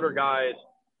these older guys,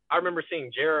 I remember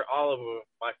seeing Jared Oliver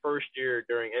my first year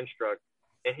during Instruct,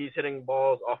 and he's hitting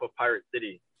balls off of Pirate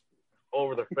City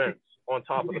over the fence on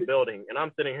top of the building, and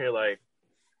I'm sitting here like,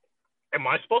 am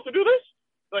I supposed to do this?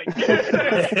 Like, I'm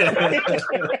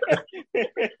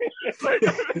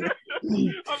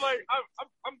like,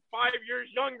 I'm 5 years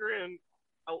younger and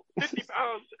 50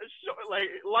 pounds like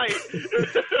light.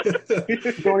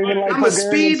 I'm a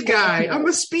speed guy.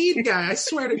 I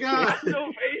swear to God. I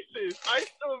still bases.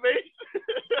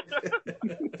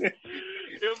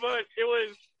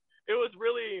 It was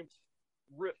really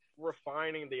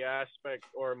refining the aspect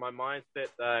or my mindset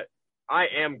that I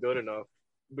am good enough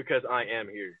because I am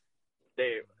here.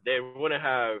 They wouldn't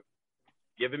have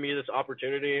given me this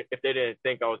opportunity if they didn't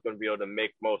think I was going to be able to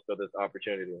make most of this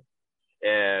opportunity.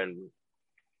 And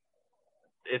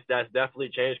that's definitely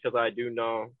changed because I do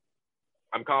know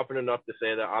I'm confident enough to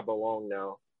say that I belong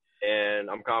now. And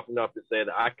I'm confident enough to say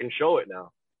that I can show it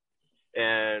now.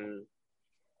 And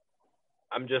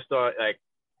I'm just like,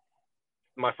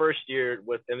 my first year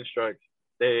with Instruct,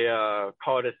 they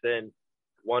called us in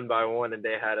one by one, and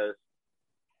they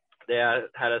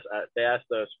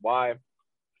asked us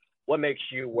what makes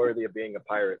you worthy of being a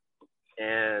Pirate?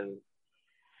 And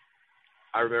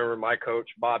I remember my coach,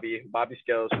 Bobby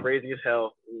Scales, crazy as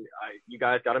hell. You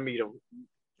guys got to meet him.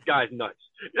 This guy's nuts.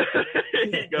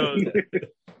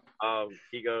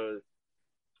 He goes,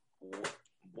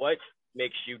 what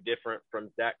makes you different from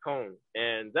Zach Cohn?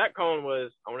 And Zach Cohn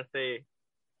was, I want to say,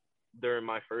 during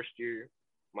my first year,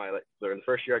 during the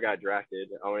first year I got drafted,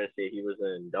 I want to say he was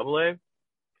in AA.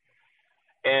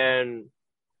 And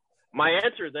my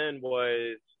answer then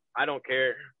was, I don't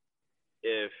care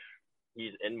if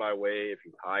he's in my way, if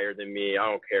he's higher than me. I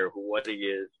don't care what he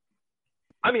is.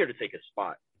 I'm here to take his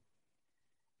spot.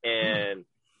 And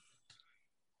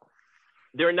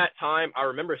during that time, I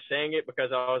remember saying it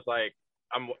because I was like,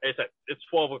 it's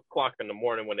 12 o'clock in the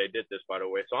morning when they did this, by the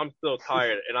way. So I'm still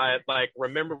tired. And I like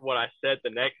remember what I said the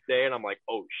next day, and I'm like,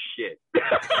 oh shit.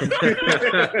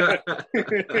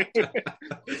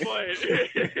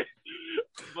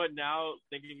 But now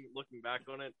looking back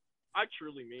on it, I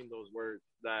truly mean those words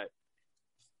that,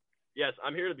 yes,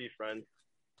 I'm here to be friends,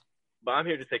 but I'm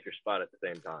here to take your spot at the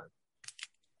same time.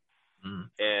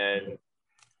 And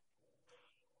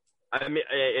I mean,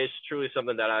 it's truly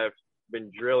something that I've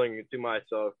been drilling to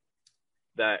myself,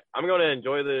 that I'm going to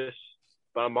enjoy this,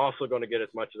 but I'm also going to get as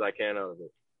much as I can out of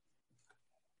it.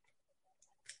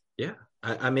 Yeah.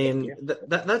 I mean,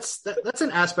 that's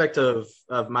an aspect of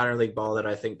minor league ball that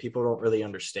I think people don't really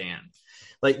understand.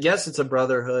 Like, yes, it's a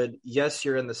brotherhood. Yes,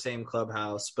 you're in the same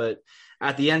clubhouse, but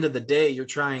at the end of the day, you're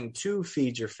trying to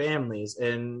feed your families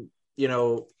and,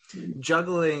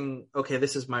 juggling, okay,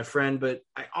 this is my friend, but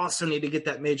I also need to get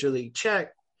that major league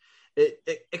check.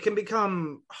 It can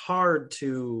become hard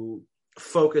to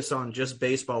focus on just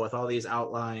baseball with all these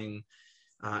outlying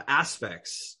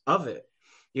aspects of it.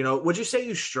 Would you say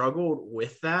you struggled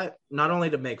with that, not only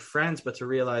to make friends, but to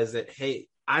realize that, hey,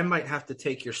 I might have to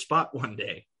take your spot one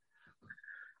day.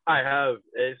 I have.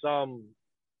 It's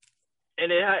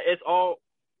it's all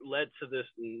led to this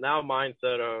now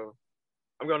mindset of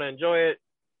I'm going to enjoy it,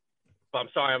 but I'm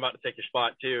sorry I'm about to take your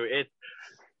spot too.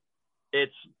 It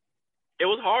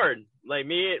was hard. Like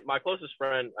my closest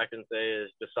friend I can say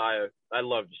is Josiah. I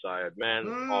love Josiah, man.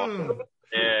 Awesome.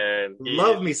 And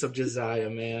love me some Josiah,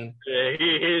 man. Yeah, he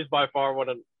is by far one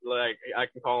of, like, I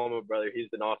can call him a brother. He's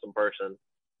an awesome person,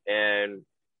 and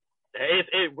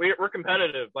we're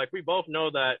competitive. Like, we both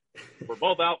know that we're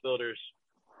both outfielders.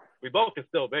 We both can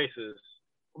steal bases.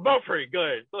 We're both pretty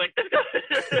good. Like,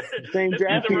 same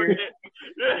draft year.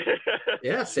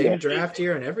 Yeah, same draft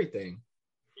year and everything.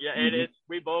 Yeah, and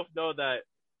we both know that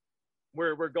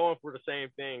we're going for the same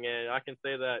thing, and I can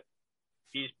say that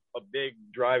he's a big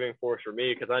driving force for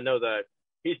me because I know that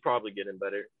he's probably getting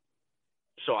better.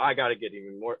 So I got to get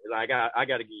even more. I got to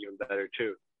get even better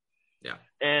too. Yeah.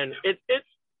 And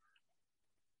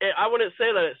I wouldn't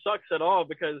say that it sucks at all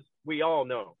because we all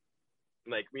know,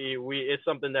 like it's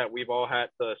something that we've all had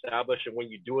to establish. And when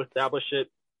you do establish it,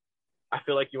 I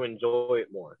feel like you enjoy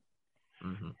it more.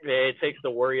 Mm-hmm. It takes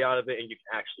the worry out of it and you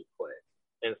can actually play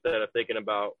instead of thinking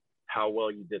about how well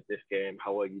you did this game,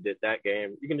 how well you did that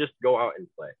game. You can just go out and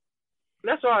play. And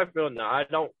that's how I feel now. I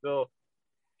don't feel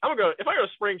 – if I go to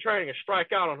spring training and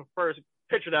strike out on the first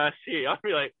pitcher that I see, I'll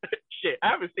be like, shit, I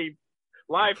haven't seen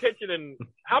live pitching in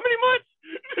how many months?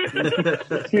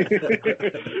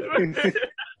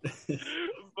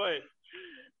 But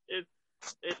it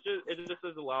just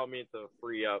has allowed me to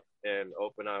free up and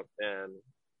open up. And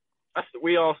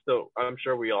I'm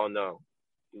sure we all know.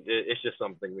 It's just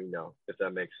something we know, if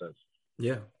that makes sense.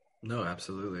 Yeah, no,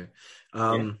 absolutely.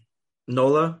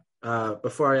 Nola,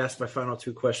 before I ask my final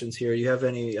two questions here, you have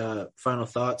any final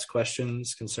thoughts,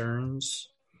 questions, concerns?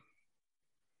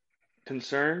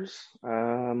 Concerns?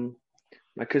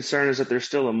 My concern is that there's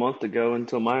still a month to go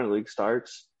until minor league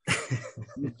starts.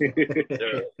 You say,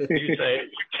 you're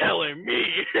telling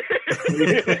me.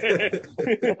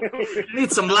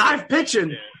 Need some live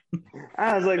pitching.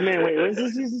 I was like, man, wait, when's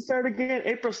this season start again?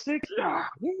 April 6th? Oh,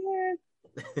 man.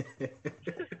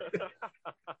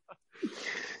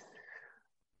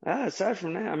 Aside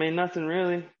from that, I mean, nothing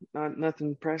really.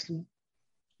 Nothing pressing.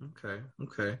 Okay.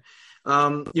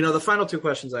 The final two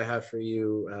questions I have for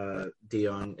you,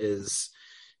 Deion, is,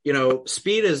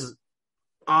 speed is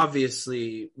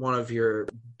obviously one of your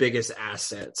biggest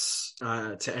assets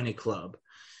to any club.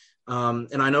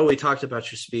 And I know we talked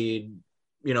about your speed,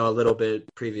 a little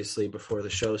bit previously before the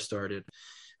show started.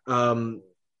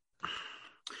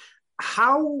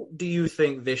 How do you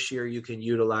think this year you can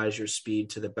utilize your speed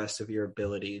to the best of your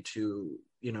ability to,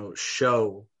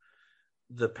 show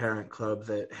the parent club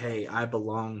that, hey, I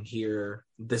belong here.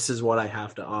 This is what I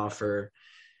have to offer.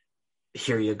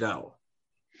 Here you go.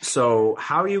 So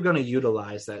how are you going to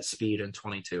utilize that speed in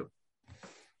 22?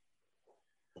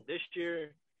 This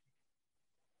year,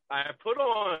 I put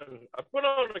on a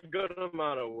good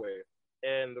amount of weight,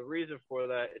 and the reason for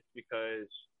that is because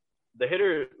the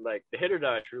hitter that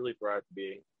I truly thrive to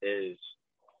be is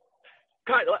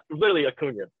kind of literally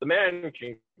Acuna. The man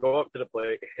can go up to the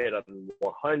plate, hit a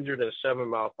 107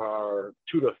 mile per hour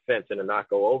to the fence, and not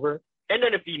go over. And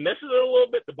then if he misses it a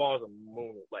little bit, the ball is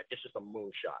it's just a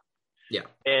moon shot. Yeah.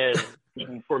 And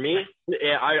for me,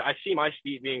 I see my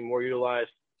speed being more utilized.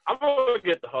 I'm going to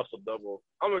get the hustle double.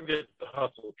 I'm going to get the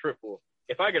hustle triple.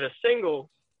 If I get a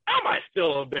single, I might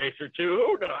steal a base or two.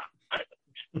 Who knows?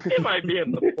 It might be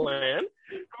in the plan.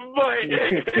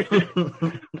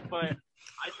 But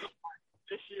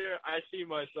this year, I see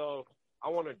myself, I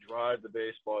want to drive the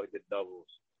baseball to get doubles.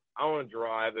 I want to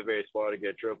drive the baseball to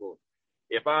get triples.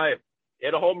 If I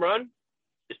hit a home run,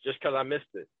 it's just because I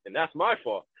missed it. And that's my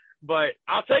fault. But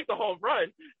I'll take the home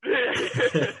run.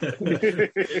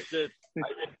 It's just,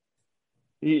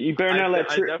 you better not let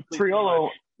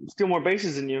Triolo steal more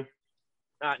bases than you.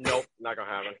 Nope, not going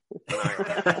to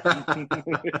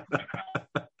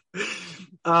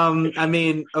happen. I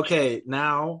mean, okay,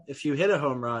 now if you hit a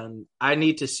home run, I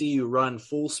need to see you run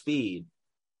full speed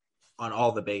on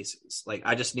all the bases. Like,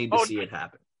 I just need to see it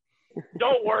happen.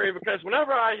 Don't worry, because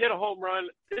whenever I hit a home run,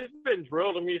 it's been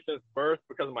drilled to me since birth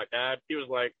because of my dad. He was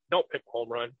like, don't pick a home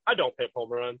run. I don't pick home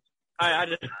runs. I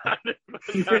just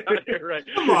right.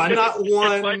 Come on, not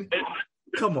one.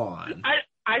 Come on.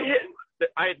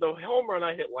 The home run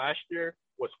I hit last year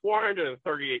was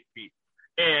 438 feet,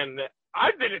 and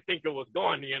I didn't think it was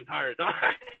gone the entire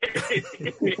time.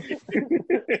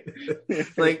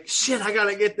 Like, shit, I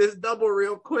gotta get this double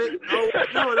real quick. Oh,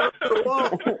 no, that's the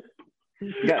wall.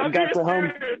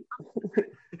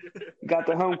 Got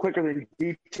to home quicker than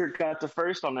Dietrich got to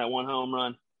first on that one home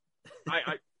run.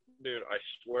 Dude, I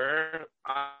swear,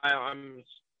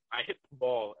 I hit the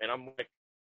ball and I'm like,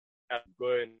 that's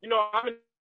good. You know, I'm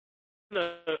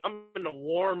in the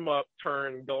warm up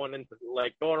turn going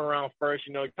around first,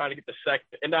 you know, trying to get the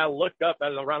second. And I look up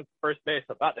as I'm around first base,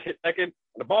 about to hit second,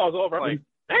 and the ball's over. I'm like,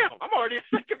 damn, I'm already at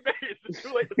second base. It's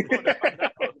too late to slow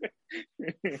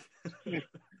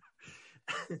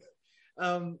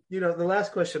The down.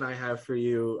 last question I have for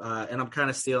you, and I'm kind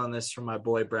of stealing this from my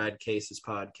boy Brad Case's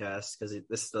podcast because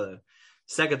this is the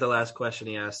second to last question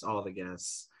he asked all the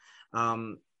guests.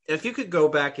 If you could go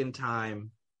back in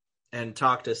time and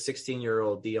talk to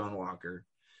 16-year-old Deion Walker,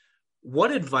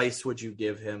 what advice would you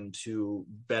give him to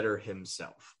better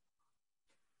himself?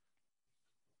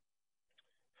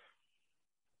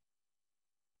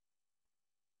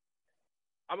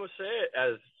 I'm going to say it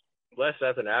as less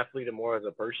as an athlete and more as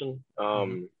a person.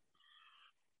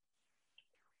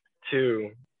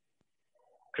 To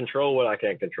control what I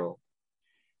can't control.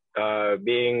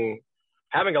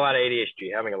 Having a lot of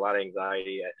ADHD, having a lot of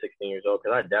anxiety at 16 years old,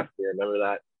 because I definitely remember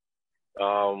that.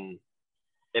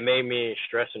 It made me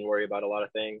stress and worry about a lot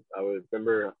of things. I would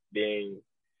remember being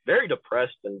very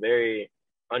depressed and very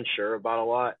unsure about a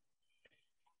lot.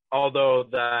 Although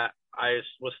that I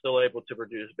was still able to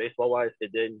produce baseball-wise,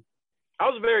 it didn't. I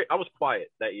was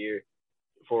quiet that year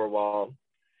for a while,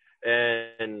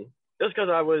 and it was because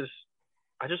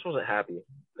I just wasn't happy,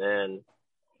 and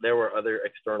there were other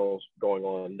externals going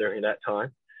on during that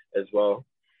time as well,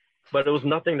 but it was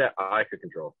nothing that I could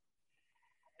control.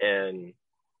 And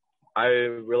I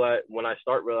realized when I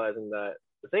start realizing that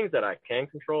the things that I can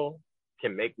control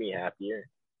can make me happier,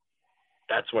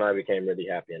 that's when I became really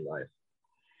happy in life.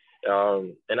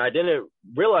 And I didn't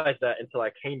realize that until I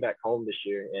came back home this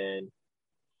year, and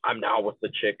I'm now with the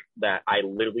chick that I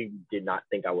literally did not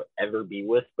think I would ever be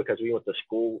with, because we went to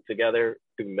school together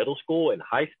through middle school and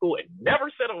high school and never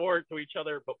said a word to each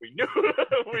other, but we knew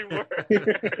we were.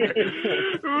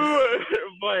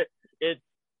 But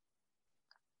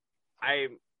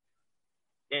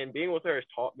and being with her has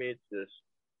taught me to just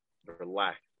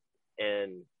relax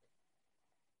and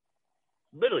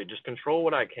literally just control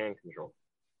what I can control.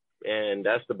 And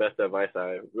that's the best advice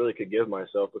I really could give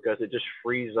myself, because it just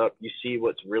frees up. You see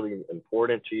what's really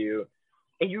important to you,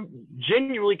 and you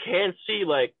genuinely can see,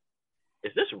 like,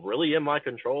 is this really in my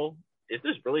control? Is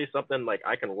this really something like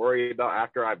I can worry about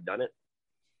after I've done it?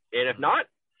 And if not,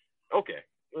 okay,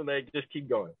 well, they just keep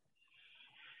going.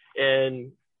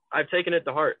 And I've taken it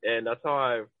to heart, and that's how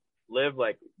I've lived.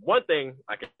 Like, one thing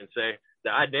I can say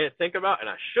that I didn't think about and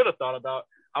I should have thought about,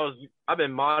 I've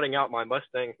been modding out my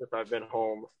Mustang since I've been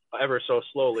home ever so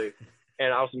slowly,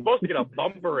 and I was supposed to get a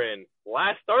bumper in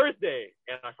last Thursday,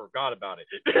 and I forgot about it.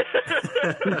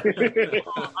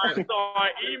 So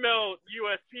I emailed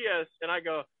USPS, and I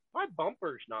go, my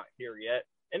bumper's not here yet.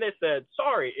 And they said,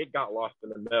 sorry, it got lost in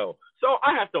the mail. So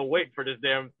I have to wait for this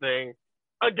damn thing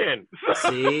again.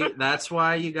 See, that's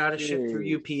why you got to ship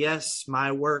through UPS,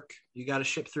 my work. You got to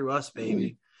ship through us,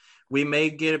 baby. We may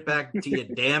get it back to you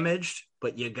damaged,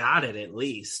 but you got it at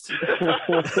least.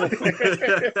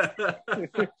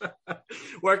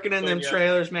 Working in them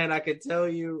trailers, man, I can tell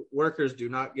you, workers do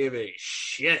not give a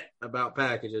shit about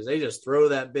packages. They just throw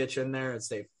that bitch in there and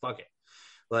say, fuck it.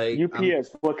 Like, UPS,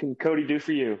 what can Cody do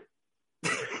for you?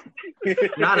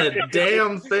 Not a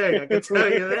damn thing, I can tell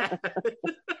you that.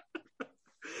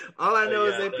 All I know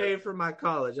is they pay for my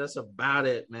college. That's about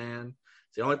it, man.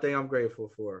 It's the only thing I'm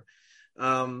grateful for.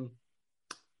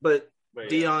 But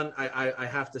Deion, I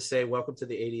have to say, welcome to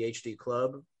the ADHD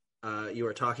club. You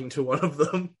are talking to one of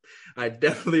them. I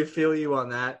definitely feel you on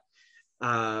that.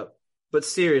 But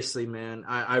seriously, man,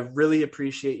 I really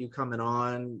appreciate you coming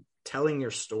on, telling your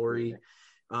story,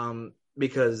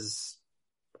 because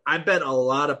I bet a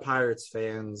lot of Pirates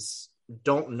fans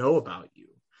don't know about you.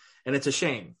 And it's a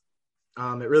shame.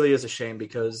 It really is a shame,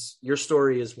 because your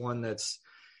story is one that's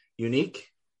unique.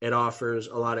 It offers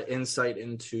a lot of insight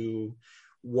into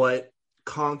what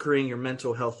conquering your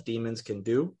mental health demons can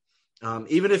do.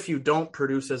 Even if you don't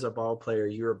produce as a ball player,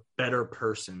 you're a better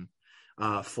person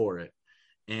for it.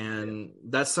 And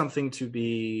that's something to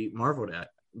be marveled at,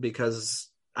 because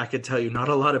I could tell you not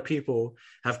a lot of people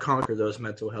have conquered those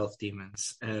mental health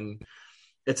demons. And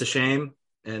it's a shame,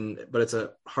 but it's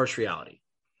a harsh reality.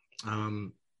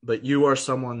 But you are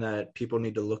someone that people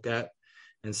need to look at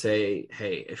and say,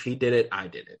 hey, if he did it, I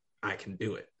did it. I can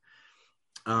do it.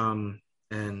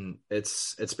 And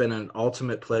it's been an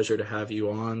ultimate pleasure to have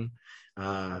you on.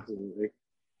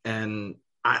 And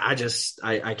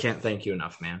I can't thank you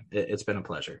enough, man. It's been a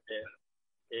pleasure.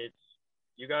 Yeah.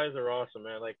 You guys are awesome,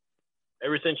 man. Like,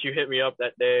 ever since you hit me up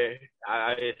that day,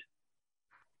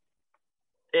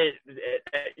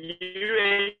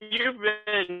 you've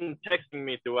been texting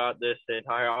me throughout this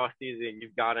entire off season.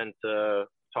 You've gotten to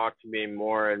talk to me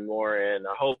more and more, and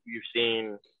I hope you've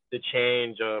seen the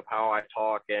change of how I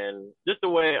talk and just the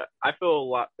way I feel a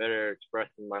lot better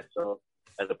expressing myself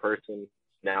as a person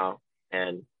now,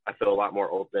 and I feel a lot more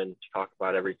open to talk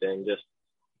about everything, just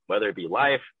whether it be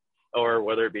life or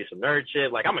whether it be some nerd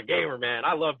shit. Like, I'm a gamer, man.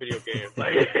 I love video games.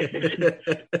 Like,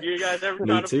 you guys ever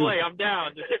trying to play, I'm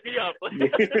down. Just hit me up.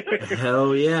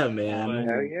 Hell yeah, man.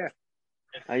 Hell yeah.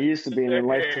 I used to be, and then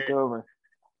life took over.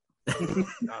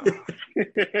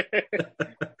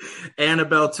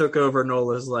 Annabelle took over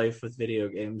Nola's life with video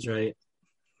games, right?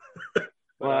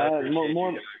 Well,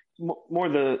 more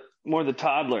the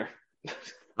toddler.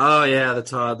 Oh yeah, the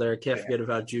toddler. Can't forget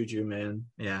about Juju, man.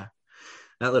 Yeah,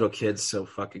 that little kid's so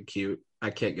fucking cute.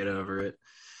 I can't get over it.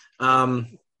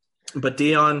 But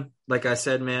Deion, like I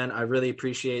said, man, I really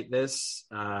appreciate this.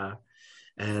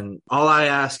 And all I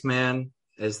ask, man,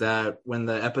 is that when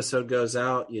the episode goes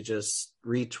out, you just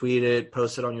retweet it,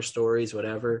 post it on your stories,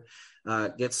 whatever,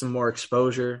 get some more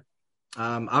exposure.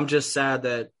 I'm just sad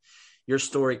that your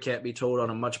story can't be told on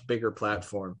a much bigger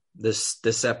platform. This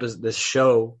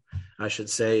show, I should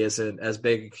say, isn't as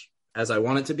big as I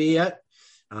want it to be yet.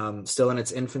 Still in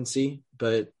its infancy,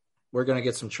 but we're going to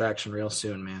get some traction real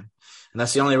soon, man. And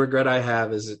that's the only regret I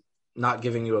have, is not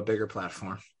giving you a bigger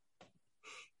platform.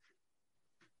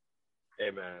 Hey,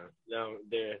 man. No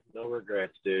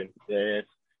regrets, dude.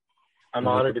 I'm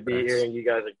honored to be here, and you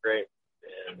guys are great.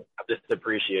 And I'm just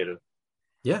appreciative.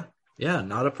 Yeah,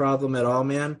 not a problem at all,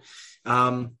 man.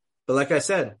 But like I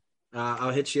said,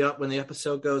 I'll hit you up when the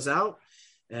episode goes out.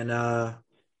 And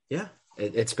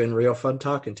it's been real fun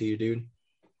talking to you, dude.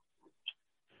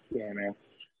 Yeah, man.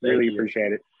 Really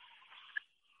appreciate it.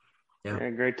 Yeah,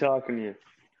 great talking to you.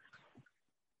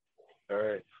 All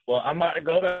right. Well, I'm about to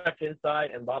go back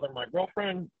inside and bother my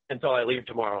girlfriend until I leave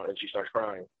tomorrow and she starts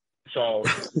crying. So.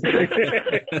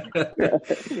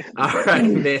 All right,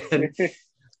 man.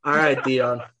 All right,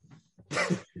 Deion.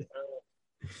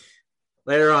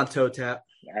 Later on, Toe Tap.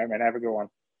 All right, man. Have a good one.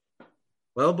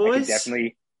 Well, boys.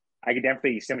 I could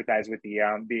definitely sympathize with the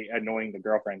annoying the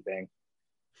girlfriend thing.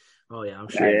 Oh yeah, I'm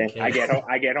sure. I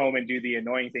get home and do the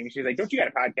annoying thing. She's like, "Don't you got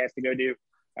a podcast to go do?"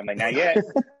 I'm like, "Not yet."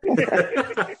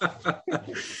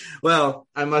 Well,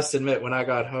 I must admit, when I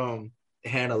got home,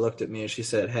 Hannah looked at me and she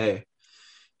said, "Hey,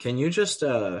 can you just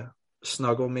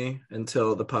snuggle me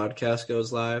until the podcast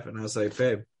goes live?" And I was like,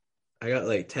 "Babe, I got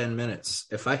like 10 minutes.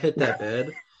 If I hit that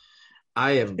bed,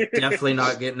 I am definitely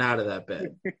not getting out of that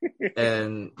bed."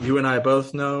 And you and I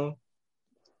both know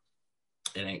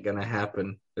it ain't gonna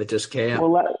happen. It just can't.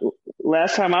 Well,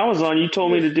 last time I was on, you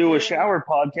told me to do a shower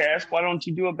podcast. Why don't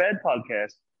you do a bed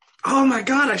podcast? Oh my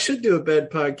God, I should do a bed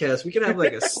podcast. We could have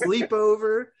like a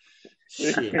sleepover.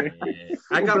 Shit.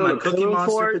 I got my Cookie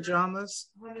Monster pajamas.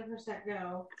 100%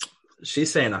 no.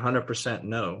 She's saying 100%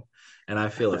 no, and I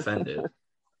feel offended.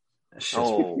 She's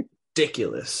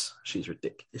ridiculous. She's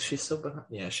ridiculous. Is she still behind?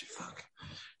 Yeah,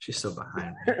 she's still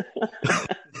behind me.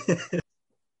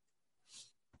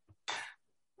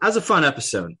 That was a fun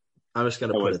episode. I'm just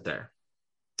going to put it there.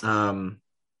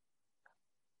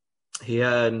 He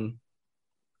had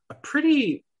a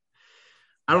pretty,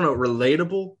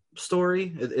 relatable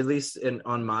story, at least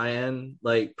on my end,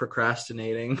 like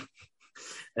procrastinating.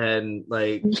 And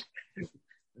like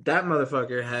that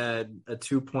motherfucker had a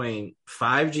 2.5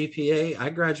 GPA. I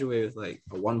graduated with like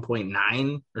a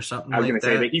 1.9 or something. I was going to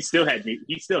say that he still had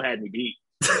me beat.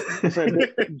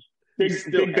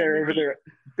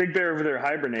 Big Bear over there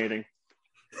hibernating.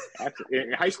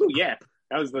 In high school, yeah,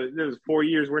 that was 4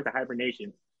 years worth of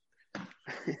hibernation.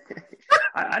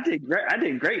 I did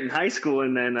great in high school,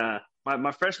 and then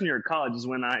my freshman year of college is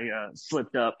when I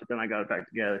slipped up, but then I got it back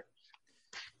together.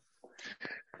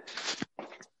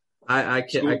 I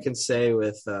can say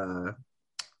with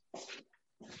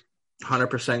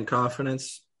 100%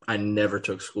 confidence, I never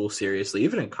took school seriously,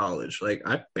 even in college. Like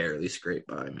I barely scraped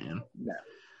by, man. No.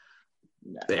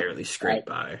 Barely scraped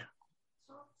by.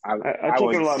 I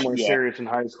took it a lot more serious in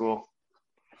high school.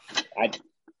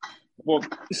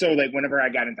 So like whenever I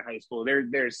got into high school,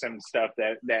 there's some stuff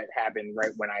that happened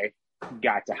right when I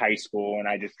got to high school, and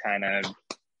I just kind of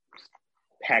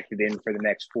packed it in for the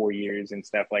next 4 years and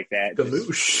stuff like that.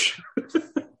 Gamoosh.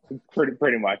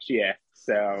 Pretty much, yeah.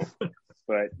 So,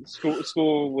 but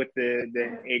school with the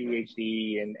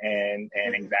ADHD and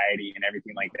anxiety and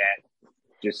everything like that,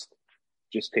 just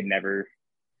could never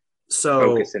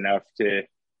focus enough to.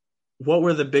 What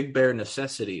were the Big Bear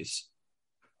necessities?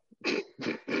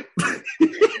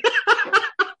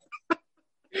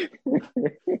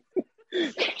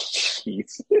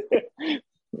 Jeez.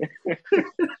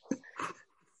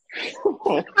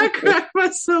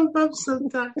 myself up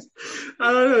sometimes.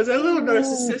 I don't know. It's a little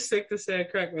narcissistic to say I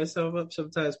crack myself up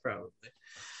sometimes, probably.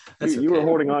 You were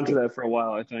holding on to that for a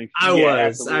while, I think. I was.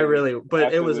 Absolutely. I really,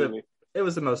 but Absolutely. it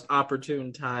was the most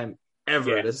opportune time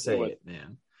ever to say it,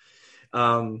 man.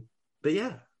 But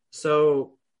yeah,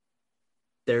 so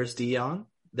there's Deion,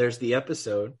 there's the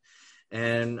episode,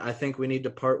 and I think we need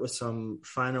to part with some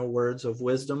final words of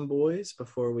wisdom, boys,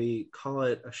 before we call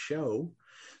it a show.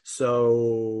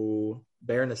 So,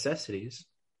 bare necessities.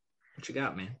 What you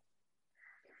got, man?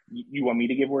 You want me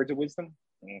to give words of wisdom?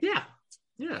 Yeah,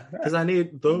 because I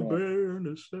need the bare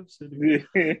necessities.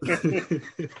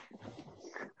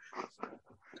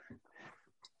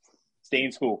 Stay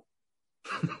in school.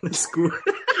 School.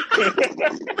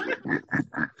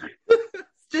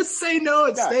 Just say no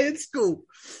and stay in school.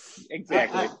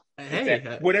 Exactly.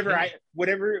 Hey, whatever.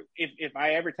 If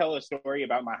I ever tell a story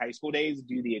about my high school days,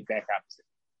 do the exact opposite.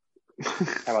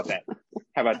 How about that?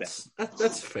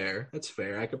 That's fair. That's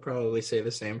fair. I could probably say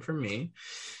the same for me.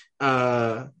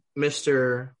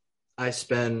 Mr. I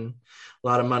spend a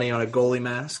lot of money on a goalie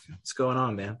mask. What's going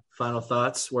on, man? Final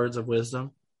thoughts, words of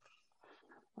wisdom.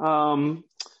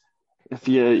 If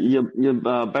you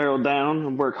barrel down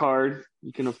and work hard,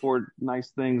 you can afford nice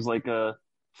things like a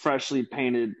freshly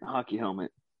painted hockey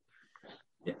helmet.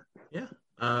 Yeah.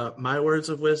 My words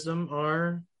of wisdom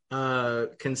are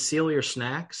conceal your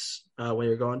snacks when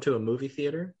you're going to a movie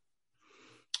theater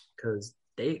because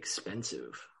they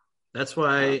expensive. That's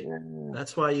why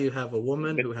you have a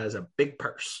woman who has a big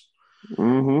purse.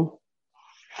 Mm-hmm.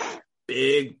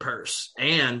 Big purse.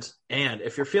 And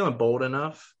if you're feeling bold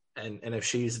enough and if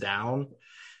she's down,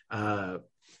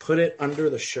 put it under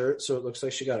the shirt so it looks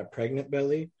like she got a pregnant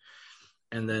belly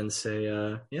and then say,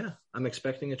 I'm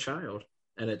expecting a child.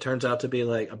 And it turns out to be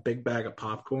like a big bag of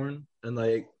popcorn. And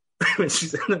like when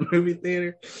she's in the movie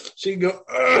theater, she can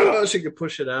go, she can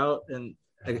push it out and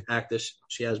act as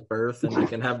she has birth, and I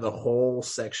can have the whole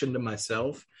section to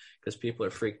myself because people are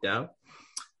freaked out.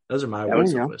 Those are my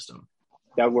words of wisdom.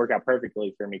 That would work out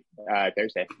perfectly for me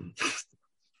Thursday.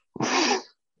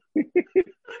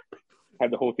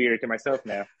 Have the whole theater to myself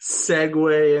now.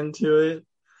 Segue into it.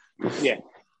 Yeah.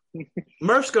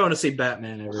 Murph's going to see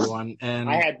Batman, everyone, and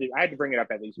I had to bring it up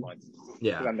at least once.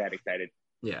 Yeah, because I'm that excited.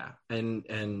 Yeah,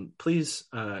 and please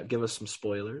give us some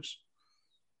spoilers.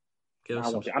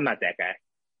 I'm not that guy.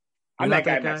 I'm that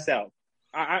guy myself.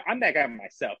 I'm that guy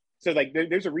myself. So like,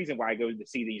 there's a reason why I go to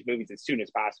see these movies as soon as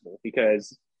possible,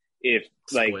 because if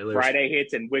like spoilers. Friday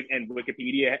hits and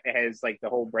Wikipedia has like the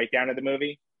whole breakdown of the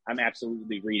movie, I'm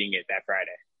absolutely reading it that Friday.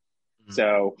 Mm-hmm.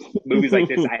 So movies like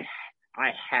this,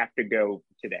 I have to go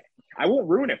today. I won't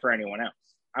ruin it for anyone else.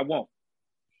 I won't,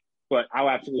 but I'll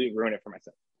absolutely ruin it for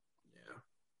myself.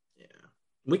 Yeah.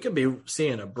 We could be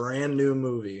seeing a brand new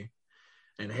movie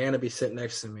and Hannah be sitting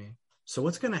next to me. So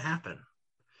what's going to happen?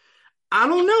 I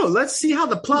don't know. Let's see how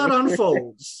the plot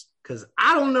unfolds, because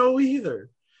I don't know either.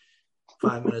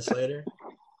 5 minutes later,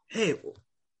 hey,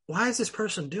 why is this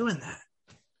person doing that?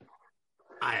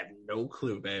 I have no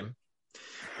clue, babe.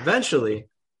 Eventually,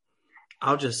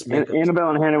 I'll just make Annabelle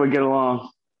and Hannah would get along.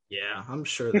 Yeah, I'm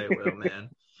sure they will,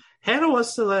 man. Hannah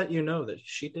wants to let you know that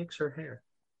she digs her hair.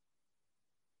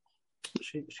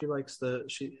 She likes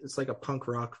it's like a punk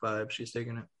rock vibe. She's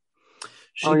digging it.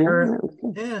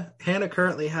 Hannah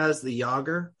currently has the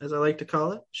Yager, as I like to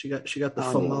call it. She got the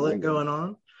mullet going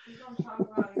on.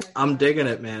 I'm digging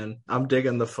it, man. I'm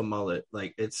digging the mullet.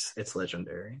 Like it's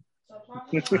legendary.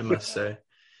 I must say.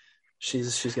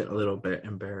 She's getting a little bit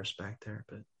embarrassed back there,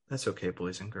 but that's okay,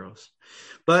 boys and girls.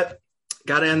 But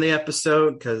gotta end the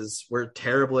episode because we're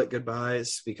terrible at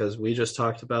goodbyes, because we just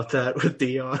talked about that with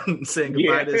Deion saying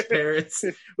goodbye to his parents.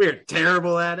 We're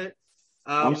terrible at it.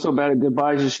 I'm so bad at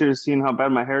goodbyes. You should have seen how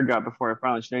bad my hair got before I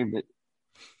finally shaved it.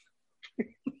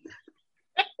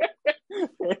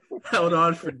 Held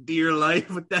on for dear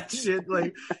life with that shit.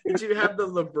 Like, did you have the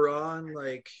LeBron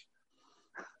like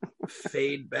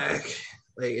fade back?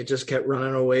 Like it just kept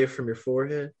running away from your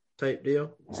forehead type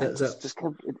deal?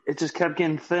 It just kept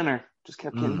getting thinner. Just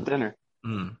kept getting thinner.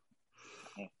 Mm.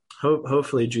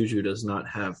 Hopefully Juju does not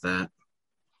have that.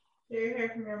 Do you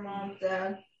hear from your mom,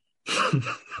 Dad?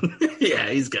 Yeah,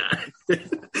 he's got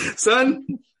it. Son,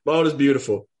 bald is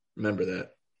beautiful. Remember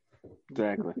that.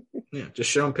 Exactly. Yeah, just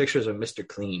show him pictures of Mr.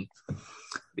 Clean.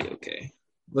 Be okay.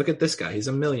 Look at this guy. He's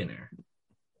a millionaire.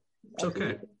 It's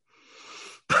okay.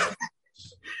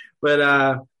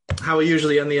 But how we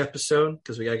usually end the episode,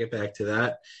 because we got to get back to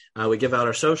that, we give out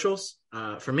our socials.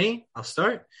 For me, I'll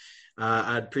start.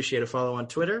 I'd appreciate a follow on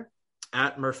Twitter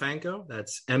at Murphanko.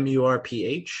 That's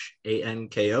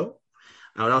MURPHANKO.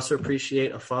 I would also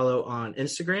appreciate a follow on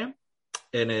Instagram,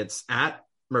 and it's at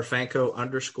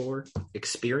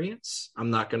Murfanko_experience.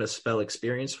 I'm not going to spell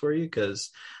experience for you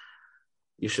because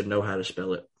you should know how to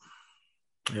spell it.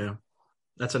 Yeah.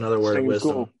 That's another word of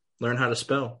wisdom. School. Learn how to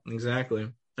spell.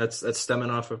 Exactly. That's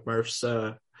stemming off of Murph's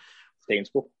Stay in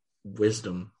school.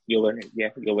 wisdom. You'll learn it. Yeah,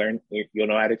 you'll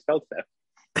know how to spell stuff.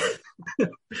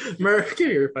 Murph,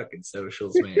 give your fucking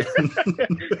socials, man.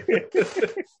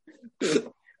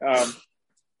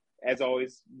 As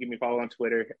always, give me a follow on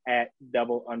Twitter at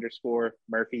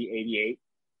 @double_Murphy88.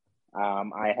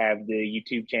 I have the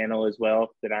YouTube channel as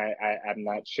well that I'm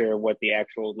not sure what the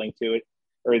actual link to it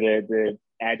or the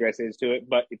address is to it,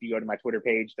 but if you go to my Twitter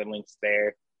page, the link's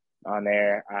there on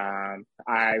there.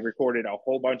 I recorded a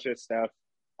whole bunch of stuff.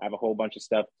 I have a whole bunch of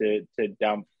stuff to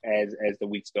dump as the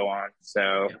weeks go on.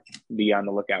 So be on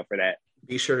the lookout for that.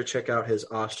 Be sure to check out his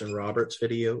Austin Roberts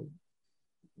video.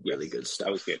 Really good stuff.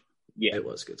 That was good. Yeah. It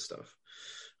was good stuff.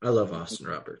 I love Austin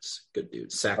Roberts. Good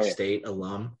dude. Sac State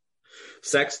alum.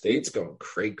 Sac State's going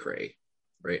cray-cray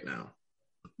right now.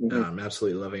 Mm-hmm. I'm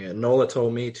absolutely loving it. Nola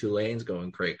told me Tulane's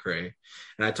going cray-cray.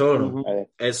 And I told him,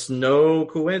 it's no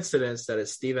coincidence that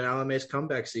it's Stephen Alame's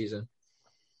comeback season.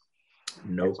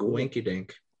 No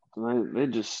coinky-dink. They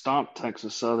just stomped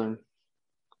Texas Southern.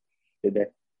 Did they?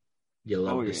 You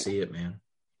love to see it, man.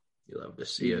 You love to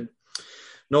see it.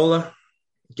 Nola,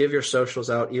 give your socials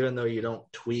out. Even though you don't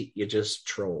tweet, you just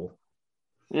troll.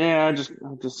 Yeah, I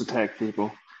just attack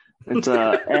people. It's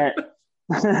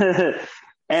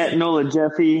at Nola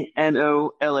Jeffy,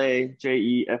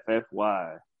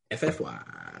 NOLAJEFFY. FFY.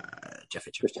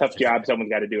 Jeffy. It's a tough job.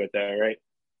 Someone's got to do it, though, right?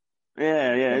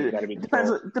 Yeah. It gotta be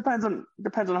depends on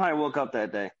how I woke up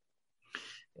that day.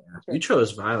 Yeah. You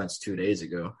chose violence 2 days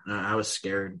ago. I was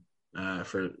scared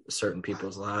for certain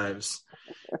people's lives,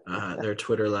 their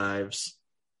Twitter lives.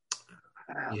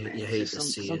 You hate to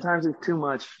see sometimes it.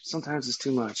 Sometimes it's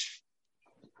too much.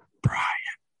 Brian,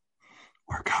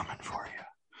 we're coming for you.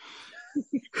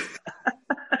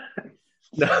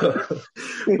 No,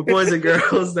 but boys and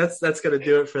girls, that's going to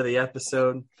do it for the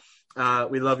episode.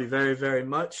 We love you very, very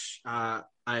much. I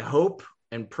hope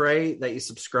and pray that you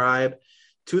subscribe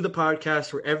to the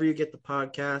podcast wherever you get the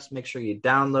podcast. Make sure you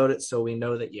download it so we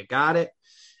know that you got it.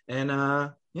 And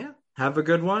have a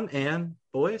good one. And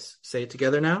boys, say it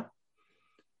together now.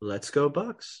 Let's go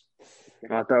Bucks.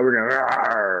 I thought we were going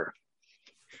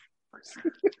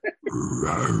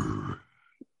to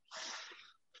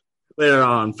Later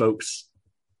on, folks.